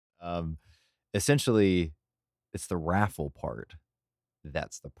Um, essentially, it's the raffle part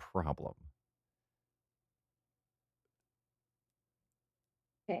that's the problem.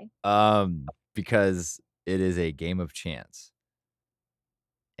 Okay. Because it is a game of chance,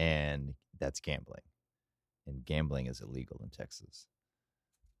 and that's gambling, and gambling is illegal in Texas.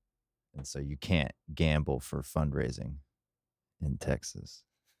 And so you can't gamble for fundraising in Texas.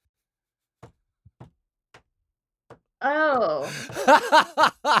 Oh,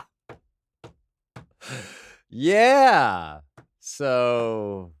 Yeah.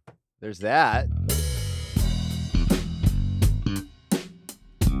 So there's that.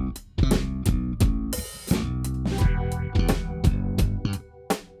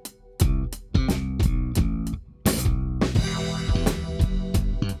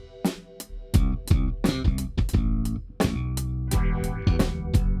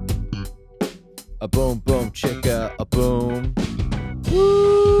 A boom, boom, chicka, a boom.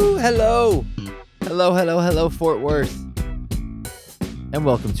 Woo! Hello. Hello, hello, hello, Fort Worth. And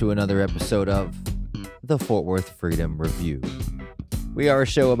welcome to another episode of the Fort Worth Freedom Review. We are a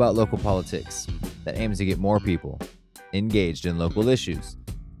show about local politics that aims to get more people engaged in local issues.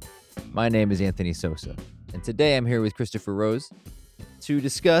 My name is Anthony Sosa, and today I'm here with Christopher Rose to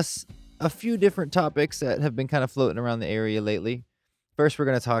discuss a few different topics that have been kind of floating around the area lately. First, we're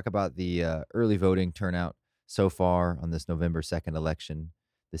going to talk about the early voting turnout so far on this November 2nd election.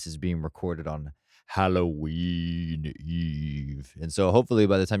 This is being recorded on Halloween Eve. And so hopefully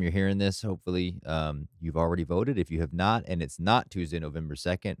by the time you're hearing this, hopefully you've already voted. If you have not, and it's not Tuesday, November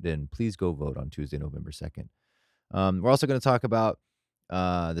 2nd, then please go vote on Tuesday, November 2nd. We're also going to talk about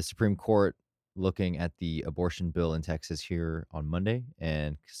the Supreme Court looking at the abortion bill in Texas here on Monday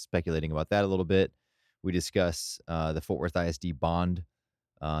and speculating about that a little bit. We discuss the Fort Worth ISD bond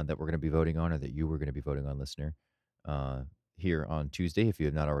that we're going to be voting on, or that you were going to be voting on, listener, here on Tuesday if you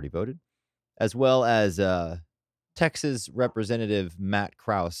have not already voted, as well as Texas Representative Matt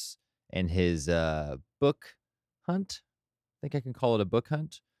Krause and his book hunt. I think I can call it a book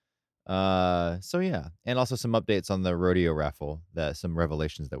hunt. So yeah, and also some updates on the rodeo raffle, some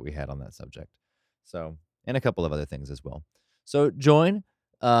revelations that we had on that subject. So, and a couple of other things as well. So join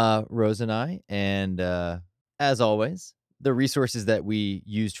Rose and I, and as always, the resources that we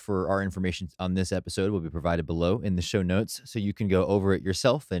used for our information on this episode will be provided below in the show notes, so you can go over it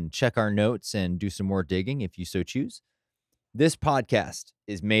yourself and check our notes and do some more digging if you so choose. This podcast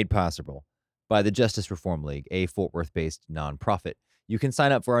is made possible by the Justice Reform League, a Fort Worth-based nonprofit. You can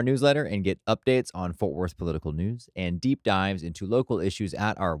sign up for our newsletter and get updates on Fort Worth political news and deep dives into local issues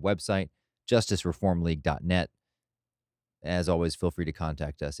at our website, justicereformleague.net. As always, feel free to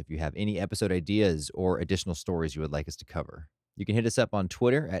contact us if you have any episode ideas or additional stories you would like us to cover. You can hit us up on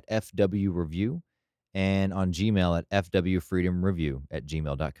Twitter at FW Review and on Gmail at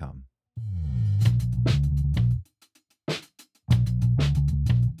fwfreedomreview@gmail.com.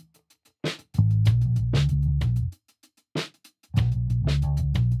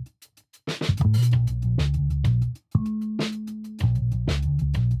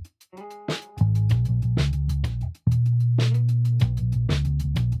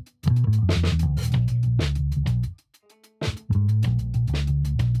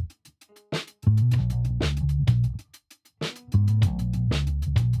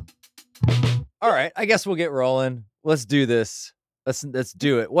 All right, I guess we'll get rolling. Let's do this. Let's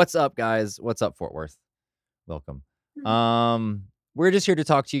do it. What's up, guys? What's up, Fort Worth? Welcome. We're just here to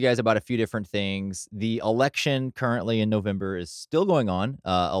talk to you guys about a few different things. The election currently in November is still going on.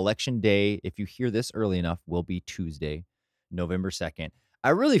 Election day, if you hear this early enough, will be Tuesday, November 2nd. I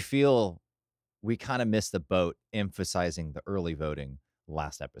really feel we kind of missed the boat emphasizing the early voting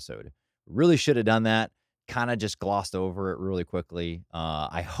last episode. Really should have done that. Kind of just glossed over it really quickly.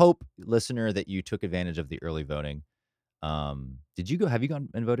 I hope, listener, that you took advantage of the early voting. Did you go? Have you gone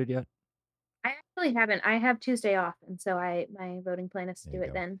and voted yet? I actually haven't. I have Tuesday off, and so my voting plan is to There do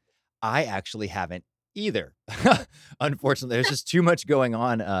you it go. then. I actually haven't either. Unfortunately, there's just too much going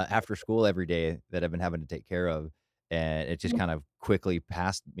on after school every day that I've been having to take care of, and it just Mm. kind of quickly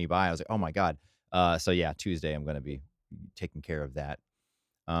passed me by. I was like, "Oh my god!" So yeah, Tuesday I'm going to be taking care of that.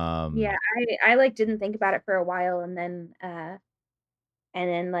 Yeah, Um, I like didn't think about it for a while, and then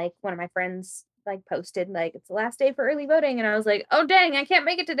like one of my friends like posted like it's the last day for early voting, and I was like, oh dang, I can't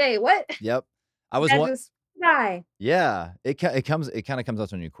make it today. What? yep, I was That one. just die. Yeah, it kind of comes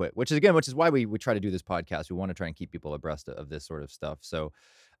out when you quit, which is why we try to do this podcast. We want to try and keep people abreast of this sort of stuff. So,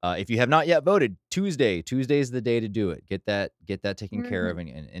 if you have not yet voted, Tuesday is the day to do it. Get that taken care of,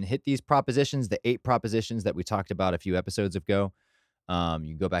 Mhm. and hit these propositions, the 8 propositions that we talked about a few episodes ago. You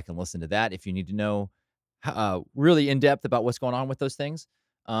can go back and listen to that if you need to know really in depth about what's going on with those things.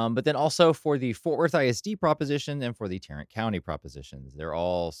 But then also for the Fort Worth ISD proposition and for the Tarrant County propositions, they're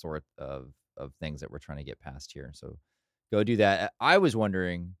all sort of things that we're trying to get past here. So go do that. I was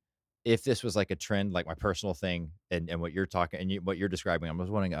wondering if this was like a trend, like my personal thing, and what you're talking and what you're describing. I was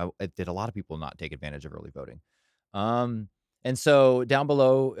wondering, did a lot of people not take advantage of early voting? Um, and so down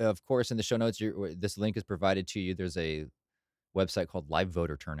below, of course, in the show notes, this link is provided to you. There's a website called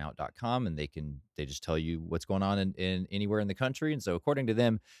livevoterturnout.com, and they just tell you what's going on in anywhere in the country. And so according to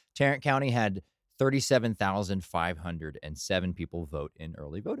them, Tarrant County had 37,507 people vote in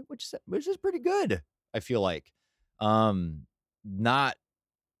early voting, which is pretty good. I feel like not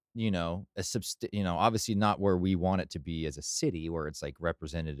obviously not where we want it to be as a city, where it's like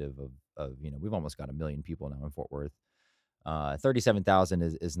representative of we've almost got 1 million people now in Fort Worth. 37,000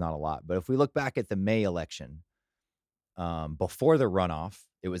 is not a lot, but if we look back at the May election, before the runoff,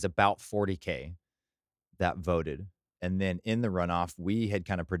 it was about 40K that voted. And then in the runoff, we had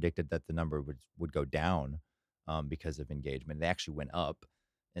kind of predicted that the number would go down because of engagement. They actually went up.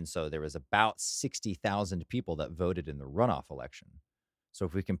 And so there was about 60,000 people that voted in the runoff election. So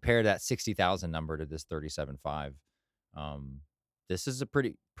if we compare that 60,000 number to this 37.5, this is a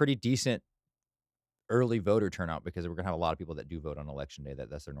pretty decent early voter turnout, because we're gonna have a lot of people that do vote on election day.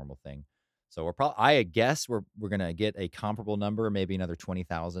 That's their normal thing. So I guess we're gonna get a comparable number, maybe another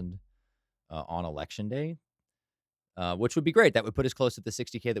 20,000 on election day, which would be great. That would put us close to the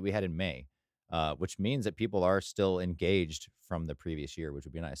 60K that we had in May, which means that people are still engaged from the previous year, which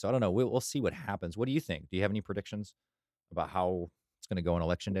would be nice. So I don't know. We'll see what happens. What do you think? Do you have any predictions about how it's gonna go on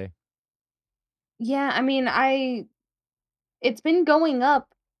election day? Yeah, I mean, I it's been going up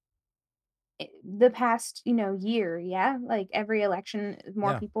the past, year, yeah? Like, every election,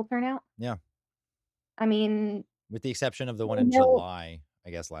 more Yeah, people turn out. yeah. I mean, With the exception of the one I in know. July,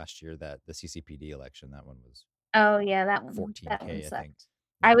 I guess last year, that the CCPD election, that one was Oh, yeah, that one 14K, I think. sucked.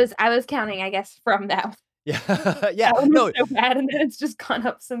 I Yeah. was I was counting, I guess, from that one. Yeah. Yeah. That one was No. so bad, and then it's just gone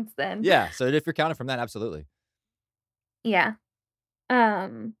up since then. Yeah. So if you're counting from that, absolutely. Yeah.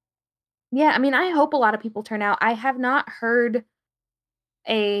 Um, yeah, I mean, I hope a lot of people turn out. I have not heard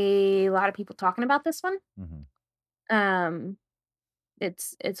a lot of people talking about this one. Mhm. Um,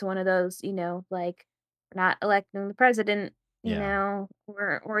 it's one of those, like, we're not electing the president, Yeah.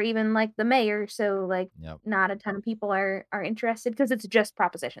 or even, like, the mayor, so, like, Yep. not a ton of people are interested because it's just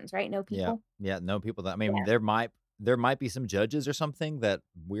propositions, right? No Yeah. people? Yeah. No people that I mean, Yeah, there might be some judges or something that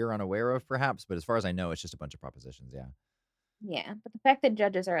we're unaware of, perhaps, but as far as I know, it's just a bunch of propositions. Yeah. yeah, but the fact that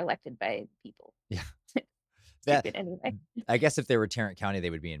judges are elected by people, Yeah. That stupid anyway. I guess if they were Tarrant County,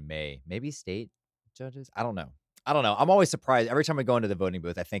 they would be in May. Maybe state judges? I don't know. I don't know. I'm always surprised. Every time I go into the voting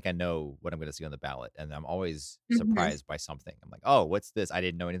booth, I think I know what I'm gonna see on the ballot, and I'm always Mhm. surprised by something. I'm like, "Oh, what's this? I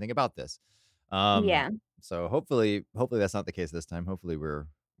didn't know anything about this." Um, Yeah, so hopefully that's not the case this time. Hopefully we're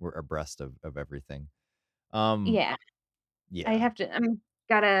abreast of everything. Um, yeah. I yeah. have to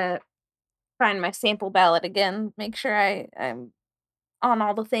gotta find my sample ballot again, make sure I'm on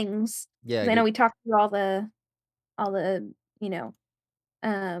all the things. Yeah, 'Cause I know good. we talked through all the,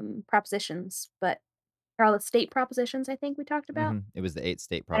 propositions, but or all the state propositions I think we talked about. It was the 8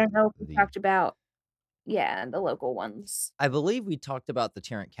 state I don't know if we the talked about, yeah, the local ones. I believe we talked about the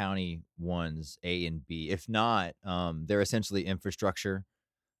Tarrant County ones, A and B. If not, they're essentially infrastructure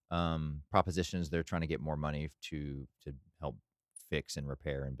propositions. They're trying to get more money to help fix and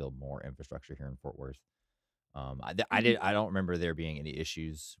repair and build more infrastructure here in Fort Worth. I Mhm. don't remember there being any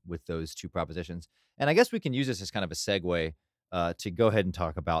issues with those two propositions. And I guess we can use this as kind of a segue to go ahead and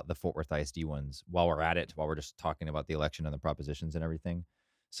talk about the Fort Worth ISD ones while we're at it, while we're just talking about the election and the propositions and everything.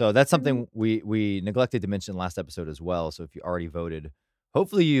 So that's Mhm. something we neglected to mention last episode as well. So if you already voted,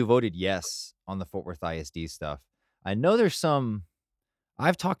 hopefully you voted yes on the Fort Worth ISD stuff. I know there's some.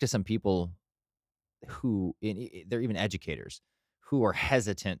 I've talked to some people who they're even educators who are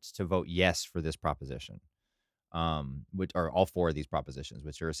hesitant to vote yes for this proposition, which are all four of these propositions,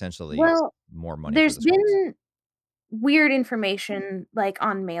 which are essentially Well, more money for there's the schools. been weird information, like,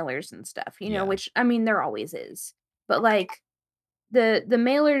 on mailers and stuff, Yeah. which, I mean, there always is. But, like, the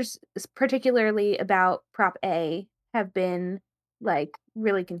mailers, particularly about Prop A, have been, like,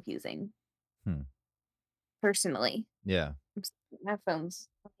 really confusing, Hmm. personally. Yeah. My phone's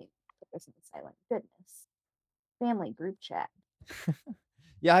let me put this in silent. Goodness. Family group chat.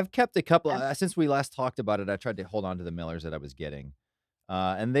 Yeah, I've kept a couple Um, since we last talked about it. I tried to hold on to the mailers that I was getting,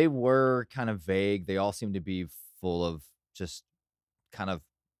 and they were kind of vague. They all seem to be full of just kind of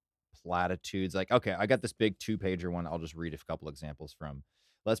platitudes. Like, okay, I got this big two-pager one. I'll just read a couple examples from.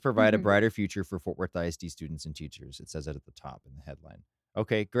 Let's provide a mhm. brighter future for Fort Worth ISD students and teachers. It says it at the top in the headline.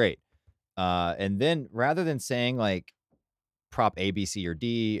 Okay, great. And then rather than saying like prop A, B, C, or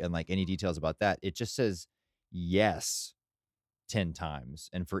D, and like any details about that. It just says yes 10 times.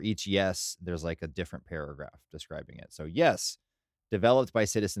 And for each yes, there's like a different paragraph describing it. So, yes, developed by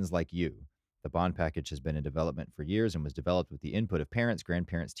citizens like you. The bond package has been in development for years and was developed with the input of parents,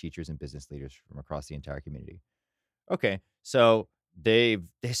 grandparents, teachers, and business leaders from across the entire community. Okay. So they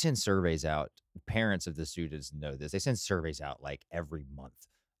send surveys out. Parents of the students know this. They send surveys out like every month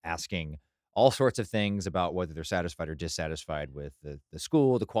asking all sorts of things about whether they're satisfied or dissatisfied with the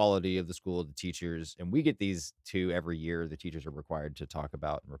school, the quality of the school, the teachers. And we get these too every year. The teachers are required to talk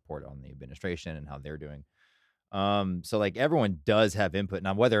about and report on the administration and how they're doing. So like everyone does have input.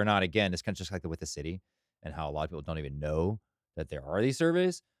 Now, whether or not, again, it's kind of just like with the city and how a lot of people don't even know that there are these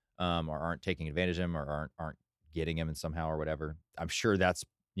surveys, or aren't taking advantage of them or aren't getting them in somehow or whatever. I'm sure that's,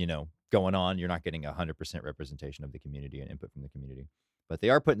 going on. You're not getting 100% representation of the community and input from the community, but they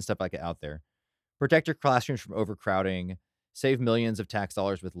are putting stuff like it out there. Protect your classrooms from overcrowding, save millions of tax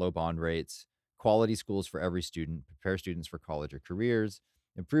dollars with low bond rates, quality schools for every student, prepare students for college or careers,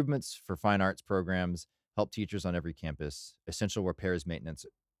 improvements for fine arts programs, help teachers on every campus, essential repairs, maintenance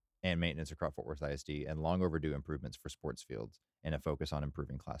across Fort Worth ISD, and long overdue improvements for sports fields and a focus on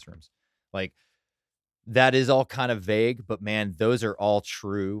improving classrooms. Like, that is all kind of vague, but man, those are all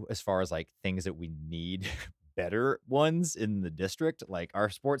true as far as like things that we need better ones in the district. Like our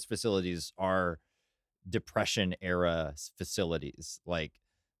sports facilities are depression era facilities, like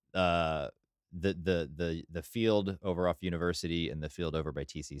uh the field over off University and the field over by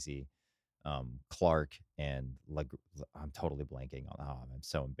TCC, Clark and like I'm totally blanking on. Oh, I'm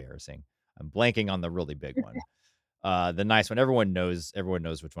so embarrassing. I'm blanking on the really big one. The nice one. Everyone knows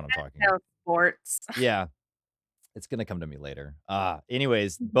which one I'm talking about. No sports. Yeah, it's gonna come to me later.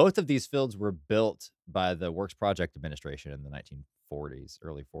 Anyways, both of these fields were built by the Works Project Administration in the 1940s,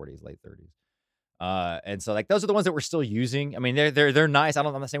 early 40s, late 30s. And so like those are the ones that we're still using. I mean, they're nice. I'm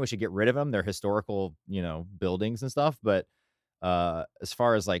not saying we should get rid of them. They're historical, buildings and stuff. But as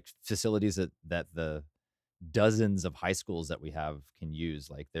far as like facilities that the dozens of high schools that we have can use,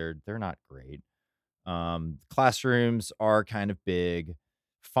 like they're not great. Classrooms are kind of big.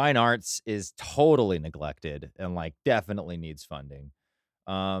 Fine arts is totally neglected and like definitely needs funding.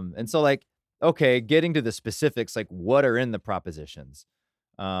 And so like, okay, getting to the specifics, like what are in the propositions?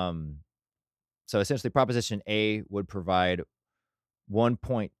 Um, so essentially, Proposition A would provide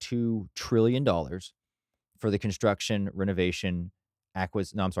 $1.2 trillion for the construction, renovation,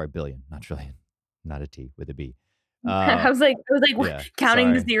 no, I'm sorry, billion, not trillion, not a T with a B. I was like Yeah,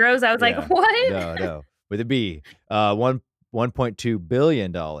 counting the sorry. zeros. I was like, Yeah, what? no, with a B. 1.2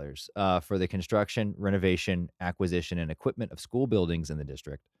 billion dollars for the construction, renovation, acquisition, and equipment of school buildings in the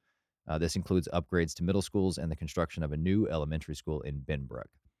district. This includes upgrades to middle schools and the construction of a new elementary school in Benbrook.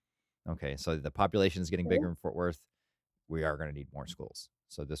 Okay, so the population is getting bigger in Fort Worth. We are going to need more schools.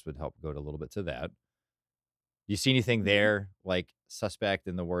 So this would help go to a little bit to that. Do you see anything there like suspect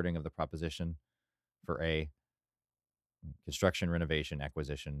in the wording of the proposition for A? Construction, renovation,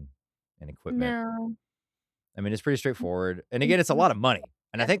 acquisition, and equipment. No. I mean, it's pretty straightforward. And again, it's a lot of money.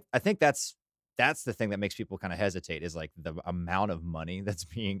 And I think that's the thing that makes people kind of hesitate is like the amount of money that's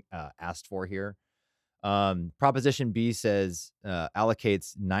being asked for here. Proposition B says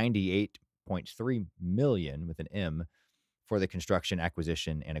allocates 98.3 million with an M for the construction,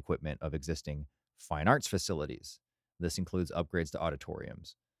 acquisition, and equipment of existing fine arts facilities. This includes upgrades to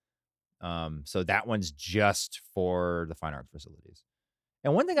auditoriums. So that one's just for the fine arts facilities.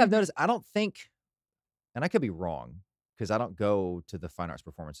 And one thing I've noticed, I don't think, and I could be wrong because I don't go to the fine arts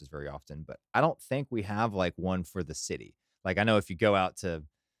performances very often, but I don't think we have like one for the city. Like I know if you go out to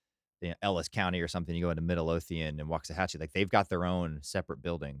Ellis County or something, you go into Midlothian and Waxahachie, like they've got their own separate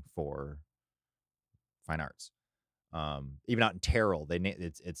building for fine arts. Even out in Terrell,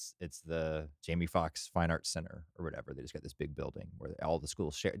 it's the Jamie Foxx Fine Arts Center or whatever. They just got this big building where all the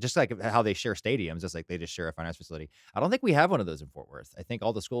schools share, just like how they share stadiums, just like they just share a fine arts facility. I don't think we have one of those in Fort Worth. I think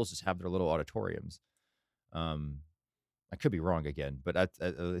all the schools just have their little auditoriums. I could be wrong again, but at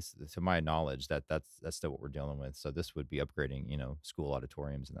least to my knowledge, that's still what we're dealing with. So this would be upgrading, school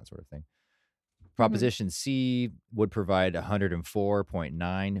auditoriums and that sort of thing. Proposition C would provide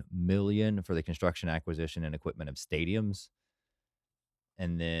 104.9 million for the construction, acquisition, and equipment of stadiums.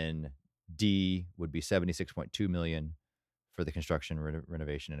 And then D would be 76.2 million for the construction,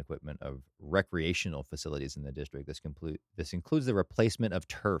 renovation, and equipment of recreational facilities in the district. This includes the replacement of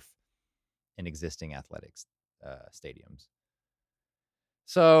turf in existing athletics stadiums.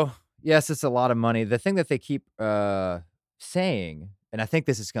 So yes, it's a lot of money. The thing that they keep saying, and I think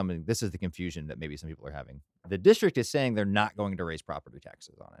this is the confusion that maybe some people are having. The district is saying they're not going to raise property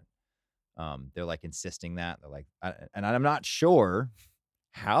taxes on it. They're like insisting that they're like, and I'm not sure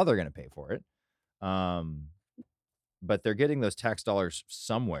how they're going to pay for it. But they're getting those tax dollars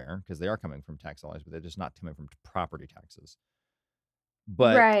somewhere because they are coming from tax dollars, but they're just not coming from property taxes.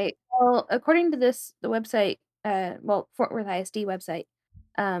 But Right. Well, according to the website, Fort Worth ISD website,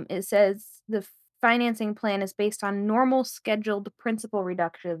 it says the financing plan is based on normal scheduled principal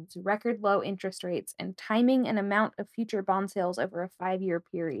reductions, record low interest rates, and timing and amount of future bond sales over a 5-year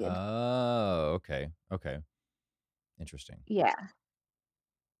period. oh, okay, interesting. Yeah.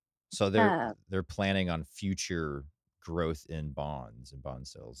 So Uh, they're planning on future growth in bonds and bond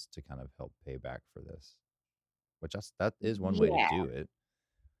sales to kind of help pay back for this, which that is one way to yeah. do it.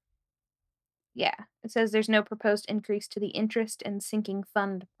 Yeah. It says there's no proposed increase to the interest and sinking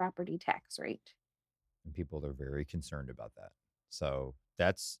fund property tax rate. And people are very concerned about that. So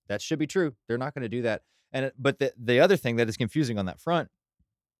that should be true. They're not going to do that. But the other thing that is confusing on that front,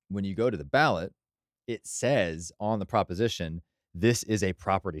 when you go to the ballot, it says on the proposition, this is a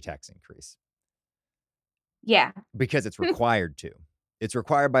property tax increase Yeah. because it's required to. It's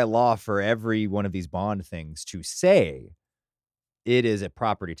required by law for every one of these bond things to say it is a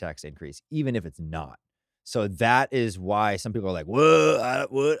property tax increase, even if it's not. So that is why some people are like,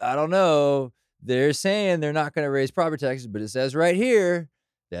 I don't know. They're saying they're not going to raise property taxes, but it says right here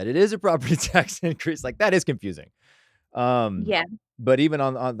that it is a property tax increase. Like that is confusing. Um, Yeah. but even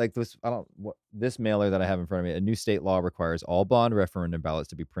on like this, this mailer that I have in front of me, a new state law requires all bond referendum ballots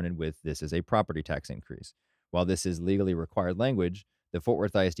to be printed with "This is a property tax increase." While this is legally required language, the Fort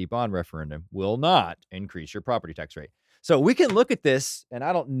Worth ISD bond referendum will not increase your property tax rate. So we can look at this, and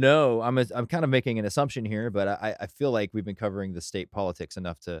I don't know. I'm kind of making an assumption here, but I feel like we've been covering the state politics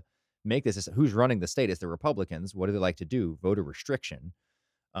enough to make this. Who's running the state? It's the Republicans. What do they like to do? Voter restriction.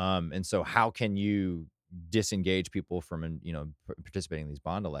 And so how can you disengage people from, participating in these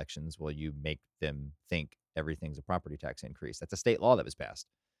bond elections? Well, you make them think everything's a property tax increase. That's a state law that was passed.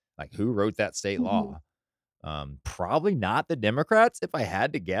 Like who wrote that state Mhm. law? Probably not the Democrats, if I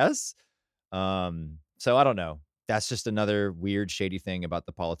had to guess. So I don't know. That's just another weird, shady thing about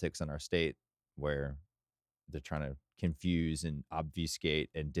the politics in our state where they're trying to confuse and obfuscate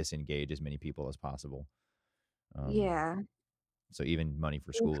and disengage as many people as possible. Um, Yeah. so even money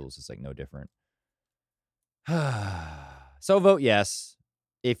for schools is like no different. So vote yes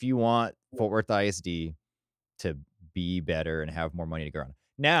if you want Fort Worth ISD to be better and have more money to go around.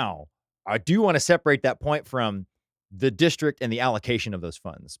 Now, I do want to separate that point from the district and the allocation of those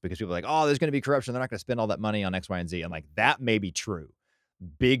funds because people are like, oh, there's going to be corruption. They're not going to spend all that money on X, Y, and Z. And like that may be true.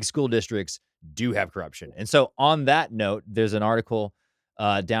 Big school districts do have corruption. And so on that note, there's an article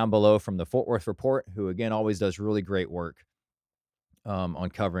down below from the Fort Worth Report, who again always does really great work on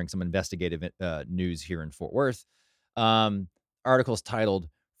covering some investigative news here in Fort Worth. Articles titled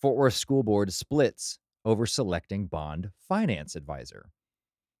Fort Worth School Board Splits Over Selecting Bond Finance Advisor.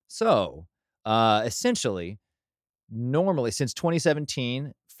 So essentially, normally since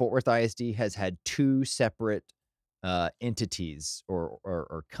 2017, Fort Worth ISD has had two separate entities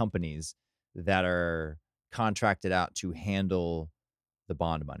or companies that are contracted out to handle the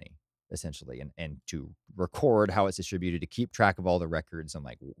bond money essentially and to record how it's distributed, to keep track of all the records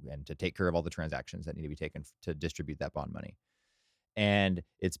and to take care of all the transactions that need to be taken to distribute that bond money. And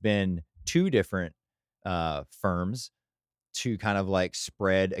it's been two different firms to kind of like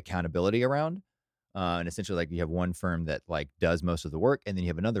spread accountability around. And essentially, like you have one firm that like does most of the work, and then you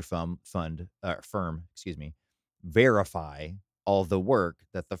have another firm, verify all the work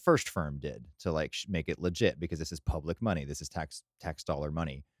that the first firm did to like make it legit because this is public money, this is tax dollar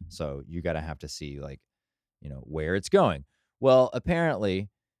money. So you got to have to see like where it's going. Well, apparently,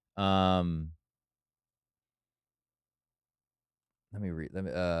 let me read.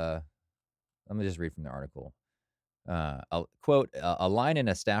 Let me just read from the article. I'll quote a line in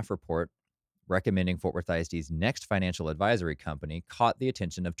a staff report recommending Fort Worth ISD's next financial advisory company caught the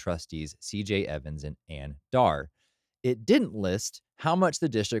attention of trustees C.J. Evans and Ann Darr. It didn't list how much the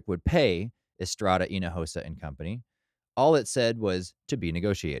district would pay Estrada Hinojosa and Company. All it said was to be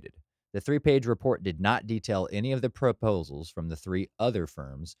negotiated. The 3-page report did not detail any of the proposals from the three other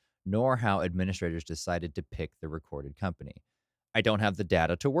firms, nor how administrators decided to pick the recorded company. I don't have the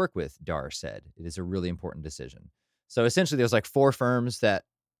data to work with, Darr said. It is a really important decision. So essentially, there's like 4 firms that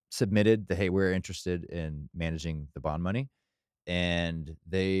submitted the, hey, we're interested in managing the bond money. And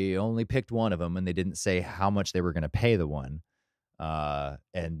they only picked one of them, and they didn't say how much they were going to pay the one.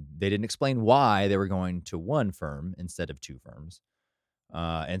 And they didn't explain why they were going to one firm instead of 2 firms.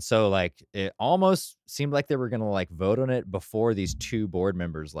 And so like it almost seemed like they were going to like vote on it before these 2 board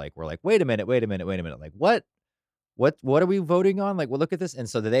members like were like, wait a minute. Like, what? what are we voting on? Like, well, look at this. And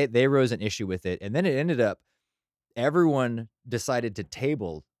so they rose an issue with it. And then it ended up everyone decided to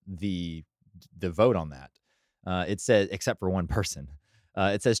table the vote on that. It says, except for one person.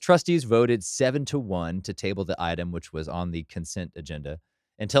 It says trustees voted 7-1 to table the item, which was on the consent agenda,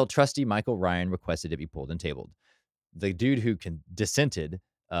 until trustee Michael Ryan requested it be pulled and tabled. The dude who dissented,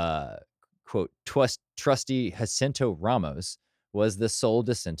 uh, quote, trustee Jacinto Ramos, was the sole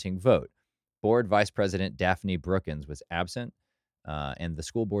dissenting vote. Board Vice President Daphne Brookins was absent, and the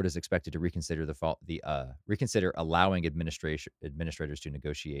school board is expected to reconsider reconsider allowing administrators to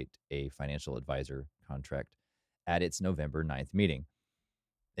negotiate a financial advisor contract at its November 9th meeting.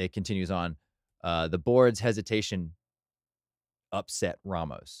 It continues on. The board's hesitation upset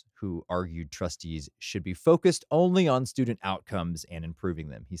Ramos, who argued trustees should be focused only on student outcomes and improving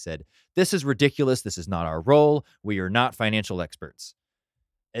them. He said, "This is ridiculous. This is not our role. We are not financial experts."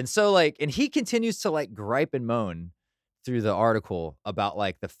 And so, like, and he continues to like gripe and moan through the article about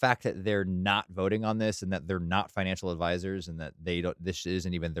like the fact that they're not voting on this and that they're not financial advisors and that this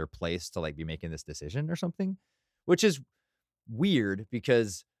isn't even their place to like be making this decision or something, which is weird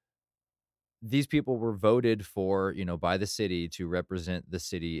because these people were voted for, by the city to represent the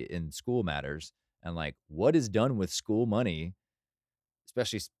city in school matters. And like what is done with school money,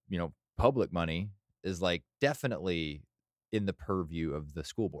 especially, public money, is like definitely in the purview of the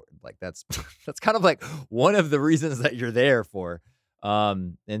school board. Like that's that's kind of like one of the reasons that you're there for.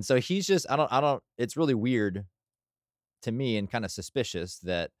 And so he's just I don't it's really weird to me and kind of suspicious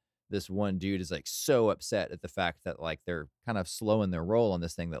that this one dude is like so upset at the fact that like they're kind of slowing their roll on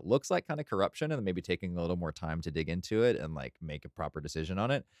this thing that looks like kind of corruption and maybe taking a little more time to dig into it and like make a proper decision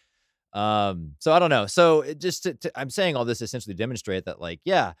on it. So I don't know. So it just I'm saying all this essentially demonstrate that like,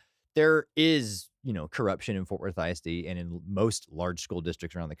 yeah, there is, corruption in Fort Worth ISD and in most large school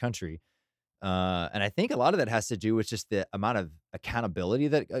districts around the country. And I think a lot of that has to do with just the amount of accountability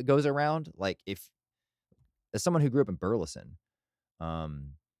that goes around. Like if as someone who grew up in Burleson,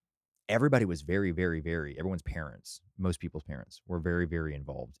 um, everybody was very, very, very everyone's parents, most people's parents were very, very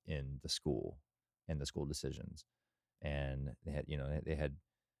involved in the school and the school decisions. And they had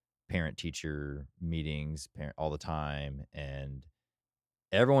parent teacher meetings all the time, and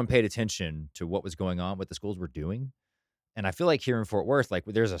everyone paid attention to what was going on, what the schools were doing. And I feel like here in Fort Worth, like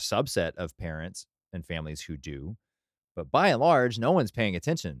there's a subset of parents and families who do, but by and large, no one's paying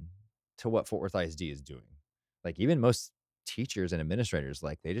attention to what Fort Worth ISD is doing. Like even most teachers and administrators,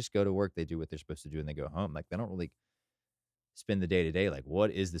 like they just go to work, they do what they're supposed to do, and they go home. Like they don't really spend the day to day. Like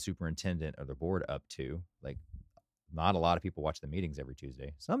what is the superintendent or the board up to? Like not a lot of people watch the meetings every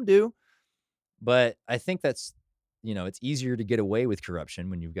Tuesday. Some do, but I think that's it's easier to get away with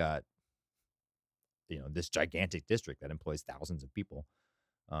corruption when you've got this gigantic district that employs thousands of people.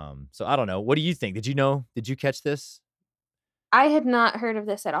 So I don't know. What do you think? Did you catch this? I had not heard of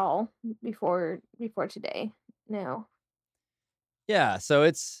this at all before today. No. Yeah, so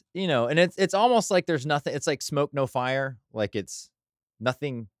it's, and it's almost like there's nothing, it's like smoke no fire, like it's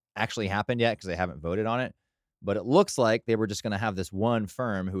nothing actually happened yet because they haven't voted on it. But it looks like they were just going to have this one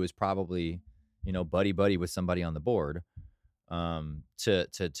firm who is probably, buddy buddy with somebody on the board, to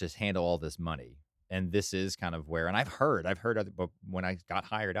just handle all this money. And this is kind of where, and I've heard of, but when I got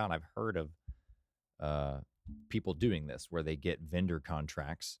hired out, I've heard of uh people doing this where they get vendor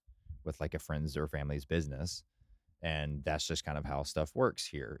contracts with like a friend's or family's business, and that's just kind of how stuff works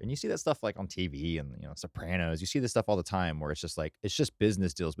here. And you see that stuff like on TV and Sopranos. You see this stuff all the time where it's just like it's just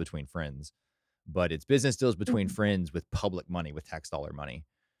business deals between friends, but it's business deals between Mhm. friends with public money, with tax dollar money.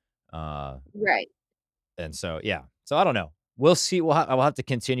 Uh, Right. and so yeah, so I don't know. We'll see. I'll have to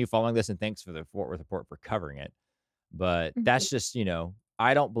continue following this, and thanks for the Fort Worth report for covering it. But Mhm. that's just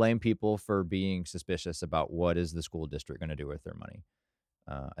I don't blame people for being suspicious about what is the school district going to do with their money.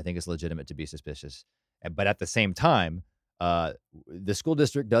 I think it's legitimate to be suspicious. But at the same time, the school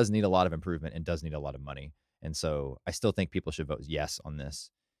district does need a lot of improvement and does need a lot of money. And so I still think people should vote yes on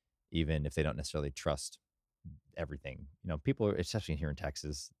this, even if they don't necessarily trust everything. People, especially here in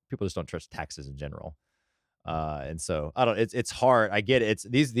Texas, people just don't trust taxes in general. And so I don't. It's hard. I get it.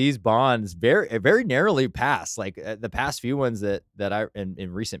 It's these bonds very narrowly pass. Like the past few ones that I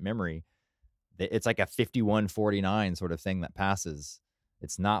in recent memory, it's like a 51-49 sort of thing that passes.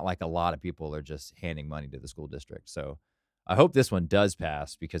 It's not like a lot of people are just handing money to the school district. So I hope this one does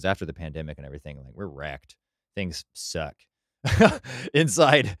pass because after the pandemic and everything, like we're wrecked. Things suck.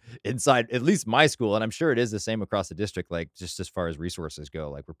 inside at least my school, and I'm sure it is the same across the district, like just as far as resources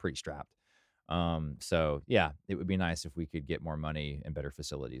go, like we're pretty strapped. So yeah, it would be nice if we could get more money and better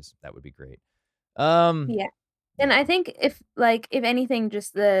facilities. That would be great. Yeah. And Yeah. I think if anything,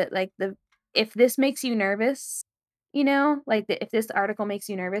 just the if this makes you nervous, Like, if this article makes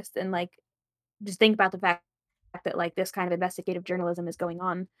you nervous, then, like, just think about the fact that, like, this kind of investigative journalism is going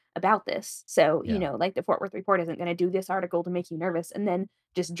on about this. So, Yeah. like, the Fort Worth Report isn't gonna do this article to make you nervous and then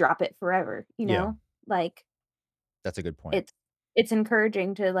just drop it forever, you Yeah. know? Like, That's a good point. it's it's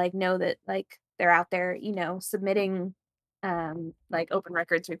encouraging to, like, know that, like, they're out there, submitting, like, open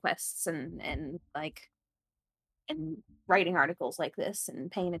records requests and writing articles like this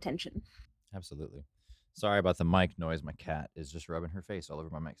and paying attention. Absolutely. Sorry about the mic noise. My cat is just rubbing her face all over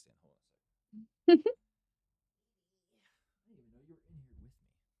my mic stand. Hold on a second. I didn't even know you were in here with me.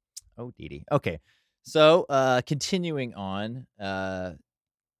 Oh, Dee Dee. Okay. So, continuing on,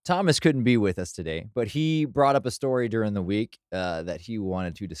 Thomas couldn't be with us today, but he brought up a story during the week that he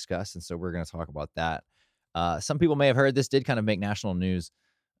wanted to discuss, and so we're going to talk about that. Some people may have heard this did kind of make national news.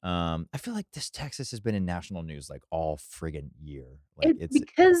 I feel like this Texas has been in national news like all friggin' year. Like It's it's,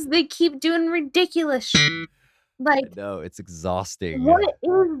 because they keep doing ridiculous I like, know it's exhausting. what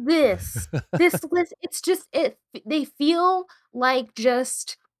is this? This list it's just they feel like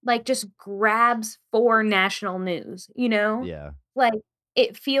just grabs for national news, you know? Yeah, Like,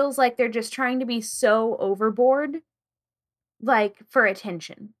 it feels like they're just trying to be so overboard, like, for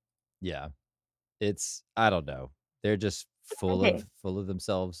attention. yeah. It's I don't know. They're just Okay. full of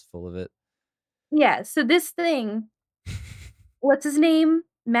themselves, full of it. Yeah, so this thing, what's his name?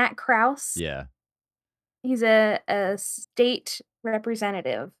 Matt Krause. Yeah, He's a state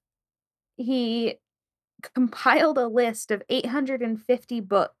representative. He compiled a list of 850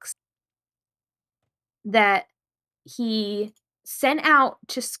 books that he sent out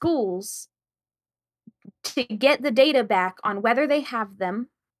to schools to get the data back on whether they have them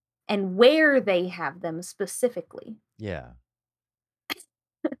and where they have them specifically. yeah,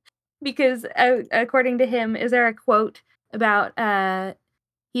 Because, according to him, is there a quote about,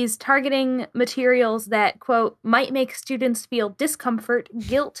 he's targeting materials that, quote, "might make students feel discomfort,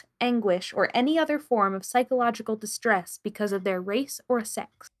 guilt, anguish, or any other form of psychological distress because of their race or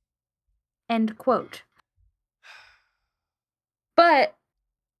sex." End quote. But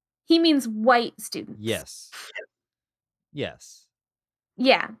he means white students. yes, yes,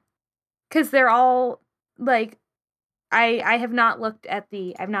 Yeah, because 'cause they're all like, I have not looked at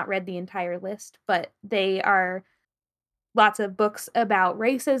I've not read the entire list, but they are lots of books about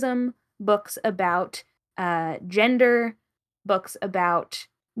racism, books about, gender, books about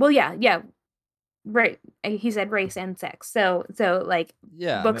well, yeah, right, he said race and sex. So, like,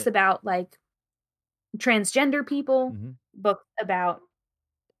 yeah. I books mean, about, like, transgender people, mhm. books about,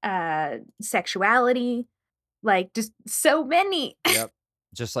 sexuality, like, just so many. Yep.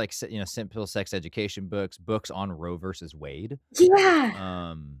 Just like simple sex education books, books on Roe versus Wade. Yeah.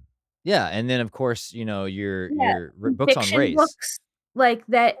 Um, yeah, and then of course, Yeah, books on fiction race. books, like,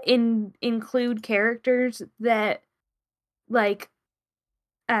 that include characters that, like,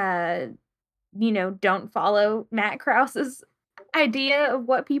 uh, don't follow Matt Krause's idea of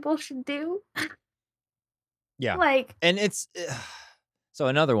what people should do. Yeah, Like, and it's so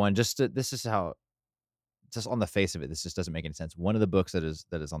another one. This is how just on the face of it, this just doesn't make any sense. One of the books that is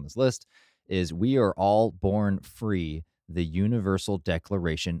on this list is "We Are All Born Free: The Universal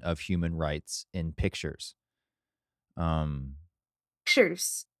Declaration of Human Rights in Pictures." Um,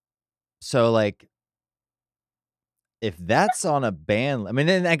 pictures. so like if that's on a ban, I mean,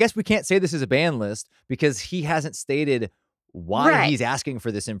 then I guess we can't say this is a ban list because he hasn't stated why Right. he's asking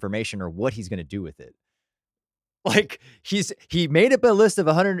for this information or what he's going to do with it. Like he made up a list of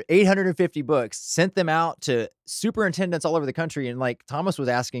 850 books, sent them out to superintendents all over the country, and like Thomas was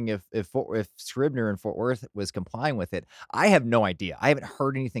asking if Scribner in Fort Worth was complying with it. I have no idea. I haven't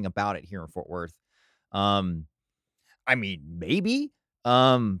heard anything about it here in Fort Worth. Um, I mean, maybe.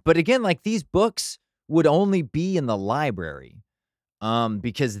 But again, like these books would only be in the library.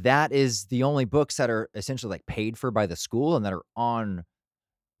 Because that is the only books that are essentially like paid for by the school and that are on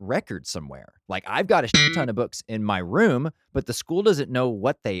record somewhere. Like I've got a shit ton of books in my room, but the school doesn't know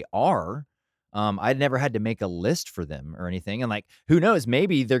what they are. I'd never had to make a list for them or anything. And like, who knows?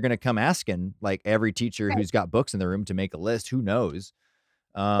 Maybe they're gonna come asking like every teacher Right. who's got books in their room to make a list. Who knows?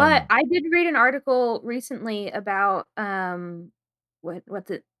 But Um, I did read an article recently about, what's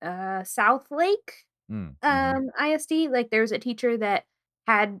it, South Lake, mhm. ISD. Like, there's a teacher that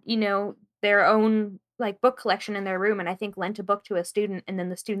had, their own, like, book collection in their room, and I think lent a book to a student, and then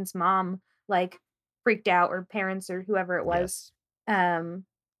the student's mom, like, freaked out, or parents, or whoever it was, Yes, um,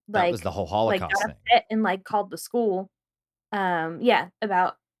 that was the like whole like, Holocaust got thing. upset and, like, called the school. Yeah,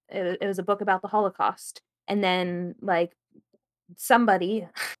 about it was a book about the Holocaust, and then, like, somebody,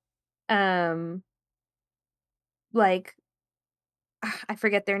 um, like, I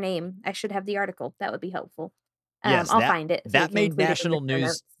forget their name. I should have the article. That would be helpful. Yes, I'll find it so we that can made include it in the national show news.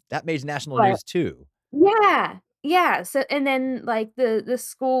 notes. That made national But news too. yeah, yeah. So and then like the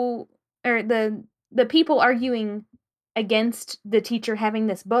school or the people arguing against the teacher having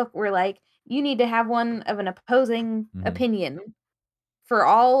this book were like, you need to have one of an opposing Mhm, opinion for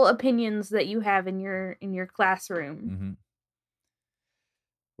all opinions that you have in your classroom. mhm.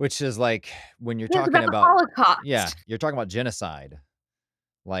 Which is like when you're Yeah, it's talking about the about, yeah, Holocaust. you're talking about genocide.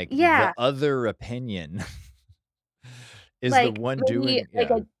 Like the Yeah, other opinion is the like one maybe doing, like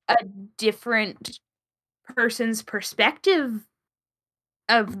yeah. a different person's perspective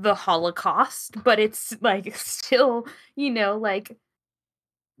of the Holocaust, but it's like still, you know, like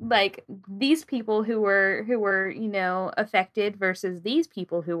these people who were, you know, affected versus these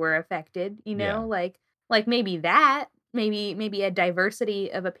people who were affected, you Yeah, know, like maybe that, maybe a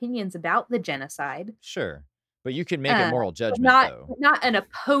diversity of opinions about the genocide. sure. But you can make a moral But judgment though. not an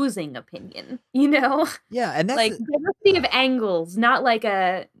opposing opinion, you know? Yeah, and that's Like, the diversity of angles, not like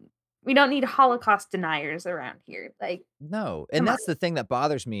a we don't need Holocaust deniers around here, like, no, and come on. that's the thing that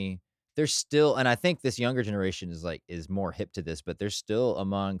bothers me. There's still, and I think this younger generation is more hip to this, but there's still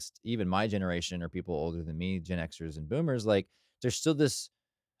amongst even my generation or people older than me, Gen Xers and boomers, like there's still this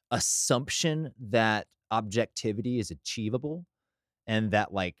assumption that objectivity is achievable and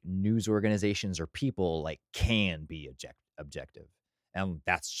that like news organizations or people like can be objective, and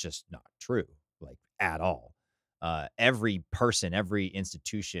that's just not true, like at all. Every person, every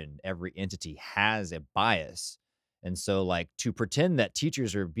institution, every entity has a bias, and so like to pretend that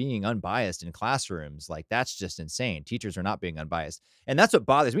teachers are being unbiased in classrooms, like that's just insane. Teachers are not being unbiased, and that's what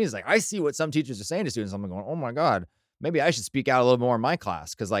bothers me is like I see what some teachers are saying to students. I'm going, oh my god, maybe I should speak out a little more in my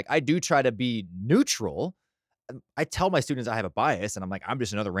class, because like I do try to be neutral. I tell my students I have a bias and I'm like, I'm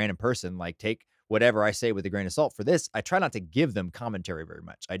just another random person. Like, take whatever I say with a grain of salt. For this, I try not to give them commentary very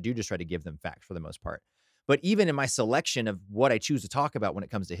much. I do just try to give them facts for the most part. But even in my selection of what I choose to talk about when it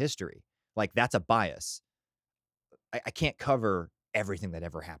comes to history, like that's a bias. I can't cover everything that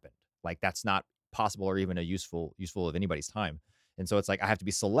ever happened. Like that's not possible or even a useful of anybody's time. And so it's like I have to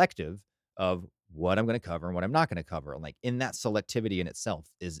be selective of what I'm going to cover and what I'm not going to cover. And like in that selectivity in itself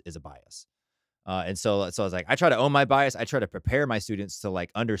is a bias. And so I was like, I try to own my bias. I try to prepare my students to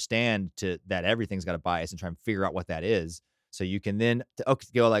like understand to that everything's got a bias and try and figure out what that is. So you can then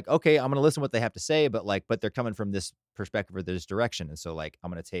go like, okay, I'm going to listen to what they have to say, but they're coming from this perspective or this direction. And so like,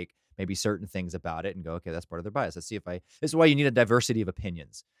 I'm going to take maybe certain things about it and go, okay, that's part of their bias. Let's see if this is why you need a diversity of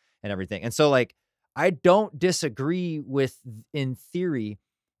opinions and everything. And so like, I don't disagree with in theory.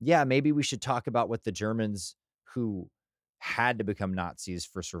 Yeah, maybe we should talk about what the Germans who had to become Nazis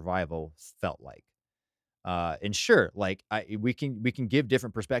for survival felt like. And sure, like we can give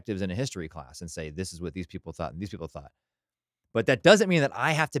different perspectives in a history class and say this is what these people thought and these people thought. But that doesn't mean that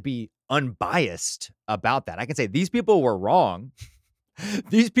I have to be unbiased about that. I can say these people were wrong.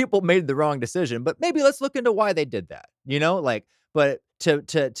 These people made the wrong decision, but maybe let's look into why they did that. Like, but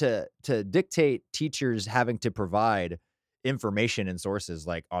to dictate teachers having to provide information and sources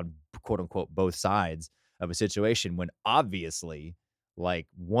like on quote unquote both sides of a situation when obviously like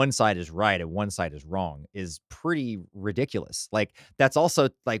one side is right and one side is wrong is pretty ridiculous. Like that's also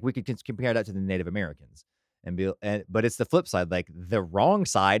like we could compare that to the Native Americans but it's the flip side. Like the wrong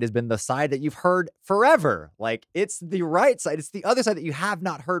side has been the side that you've heard forever. Like it's the right side. It's the other side that you have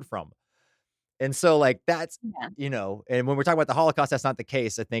not heard from. And so like that's, Yeah. and when we're talking about the Holocaust, that's not the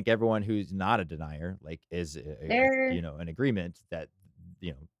case. I think everyone who's not a denier, like is, They're an agreement that,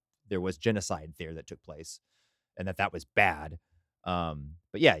 there was genocide there that took place and that was bad. But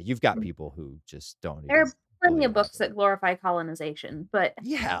yeah, you've got people who just don't there even are plenty believe of it books happened. that glorify colonization, but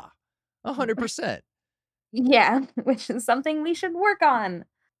Yeah, 100%. yeah, which is something we should work on.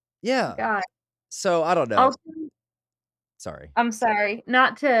 Yeah. God. So I don't know. Also, Sorry. I'm sorry,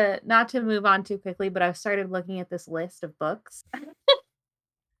 not to move on too quickly, but I've started looking at this list of books.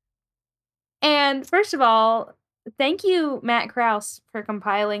 And first of all, thank you, Matt Kraus, for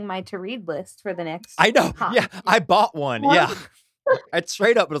compiling my to read list for the next I know. hot Yeah, I bought one. Yeah. month. I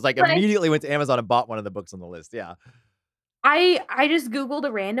straight up was like Like, immediately went to Amazon and bought one of the books on the list. Yeah. I just Googled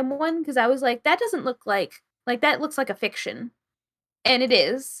a random one because I was like, that doesn't look like that looks like a fiction. And it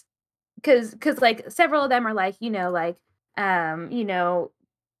is. Because like several of them are like, you know,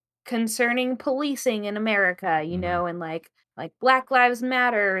 concerning policing in America, you Mhm. know, and like Black Lives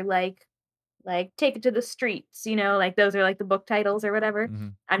Matter, like Take It to the Streets, you know, like those are like the book titles or whatever.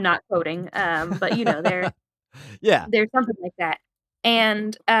 Mhm. I'm not quoting, but you know, Yeah. there's something like that.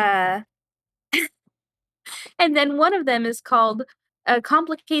 And and then one of them is called A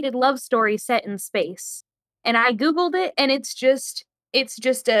Complicated Love Story Set in Space. And I Googled it and it's just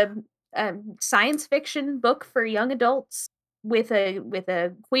a science fiction book for young adults with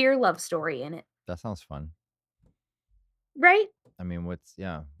a queer love story in it, That sounds fun. right? I mean,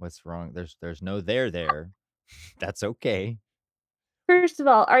 what's wrong? There's no there there. That's okay. First of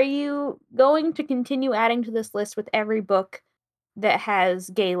all, are you going to continue adding to this list with every book that has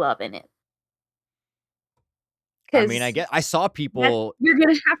gay love in it? I mean, I Because get I saw that people you're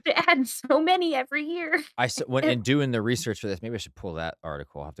gonna have to add so many every year. I s when in doing the research for this, maybe I should pull that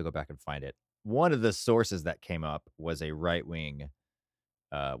article. I'll have to go back and find it. One of the sources that came up was a right-wing,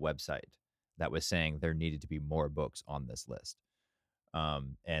 website that was saying there needed to be more books on this list.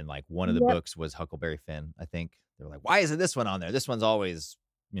 And, like, one of the Yep. books was Huckleberry Finn, I think. They were like, "Why isn't this one on there? This one's always,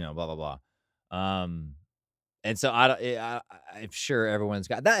 blah, blah, blah." And so I don't I'm sure everyone's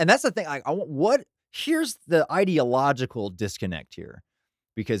got that, and that's the thing, like, I want what here's the ideological disconnect here,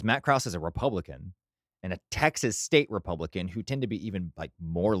 because Matt Krause is a Republican and a Texas state Republican who tend to be even, like,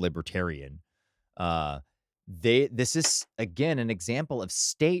 more libertarian. Uh, this is, again, an example of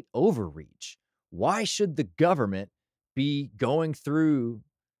state overreach. Why should the government be going through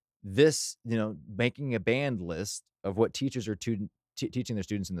this, making a band list of what teachers are teaching their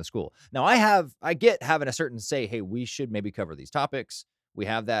students in the school. Now, I get having a certain say, hey, we should maybe cover these topics. We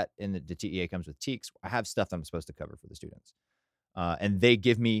have that in the TEA comes with TEKS. I have stuff that I'm supposed to cover for the students. And they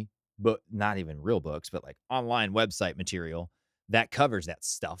give me not even real books, but like online website material that covers that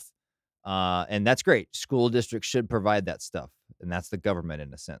stuff. And that's great. School districts should provide that stuff. And that's the government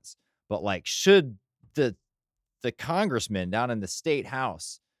in a sense. But like, should the congressman down in the state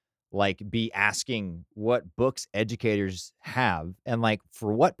house like be asking what books educators have and like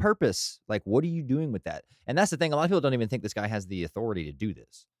for what purpose? Like, what are you doing with that? And that's the thing. A lot of people don't even think this guy has the authority to do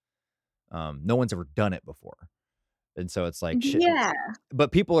this. No one's ever done it before. And so it's like shit. Yeah.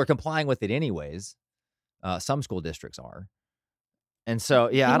 But people are complying with it anyways. Some school districts are. And so,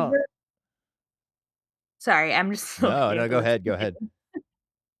 yeah, I don't Beaver Sorry, I'm just no, looking at no, the go list. ahead. Go ahead.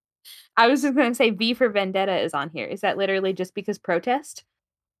 I was just gonna say V for Vendetta is on here. Is that literally just because protest?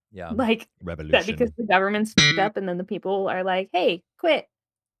 Yeah. Like, that because Revolution. the government's fucked up and then the people are like, "Hey, quit."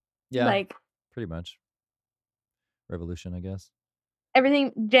 Yeah, Like, pretty much. Revolution, I guess.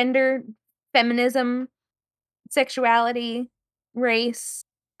 everything gender, feminism, sexuality, race,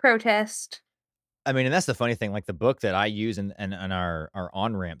 protest. I mean, and that's the funny thing, like, the book that I use in our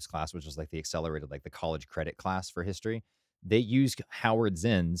on-ramps class, which is, like, the accelerated, like, the college credit class for history, they use Howard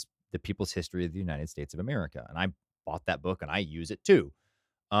Zinn's The People's History of the United States of America, and I bought that book, and I use it too.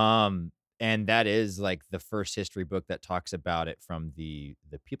 Um, and that is, like, the first history book that talks about it from the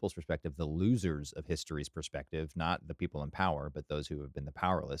people's perspective, the losers of history's perspective, not the people in power, but those who have been the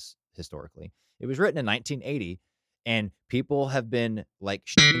powerless historically. It was written in 1980, and people have been, like,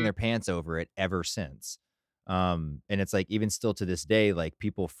 shitting their pants over it ever since. And it's, like, even still to this day, like,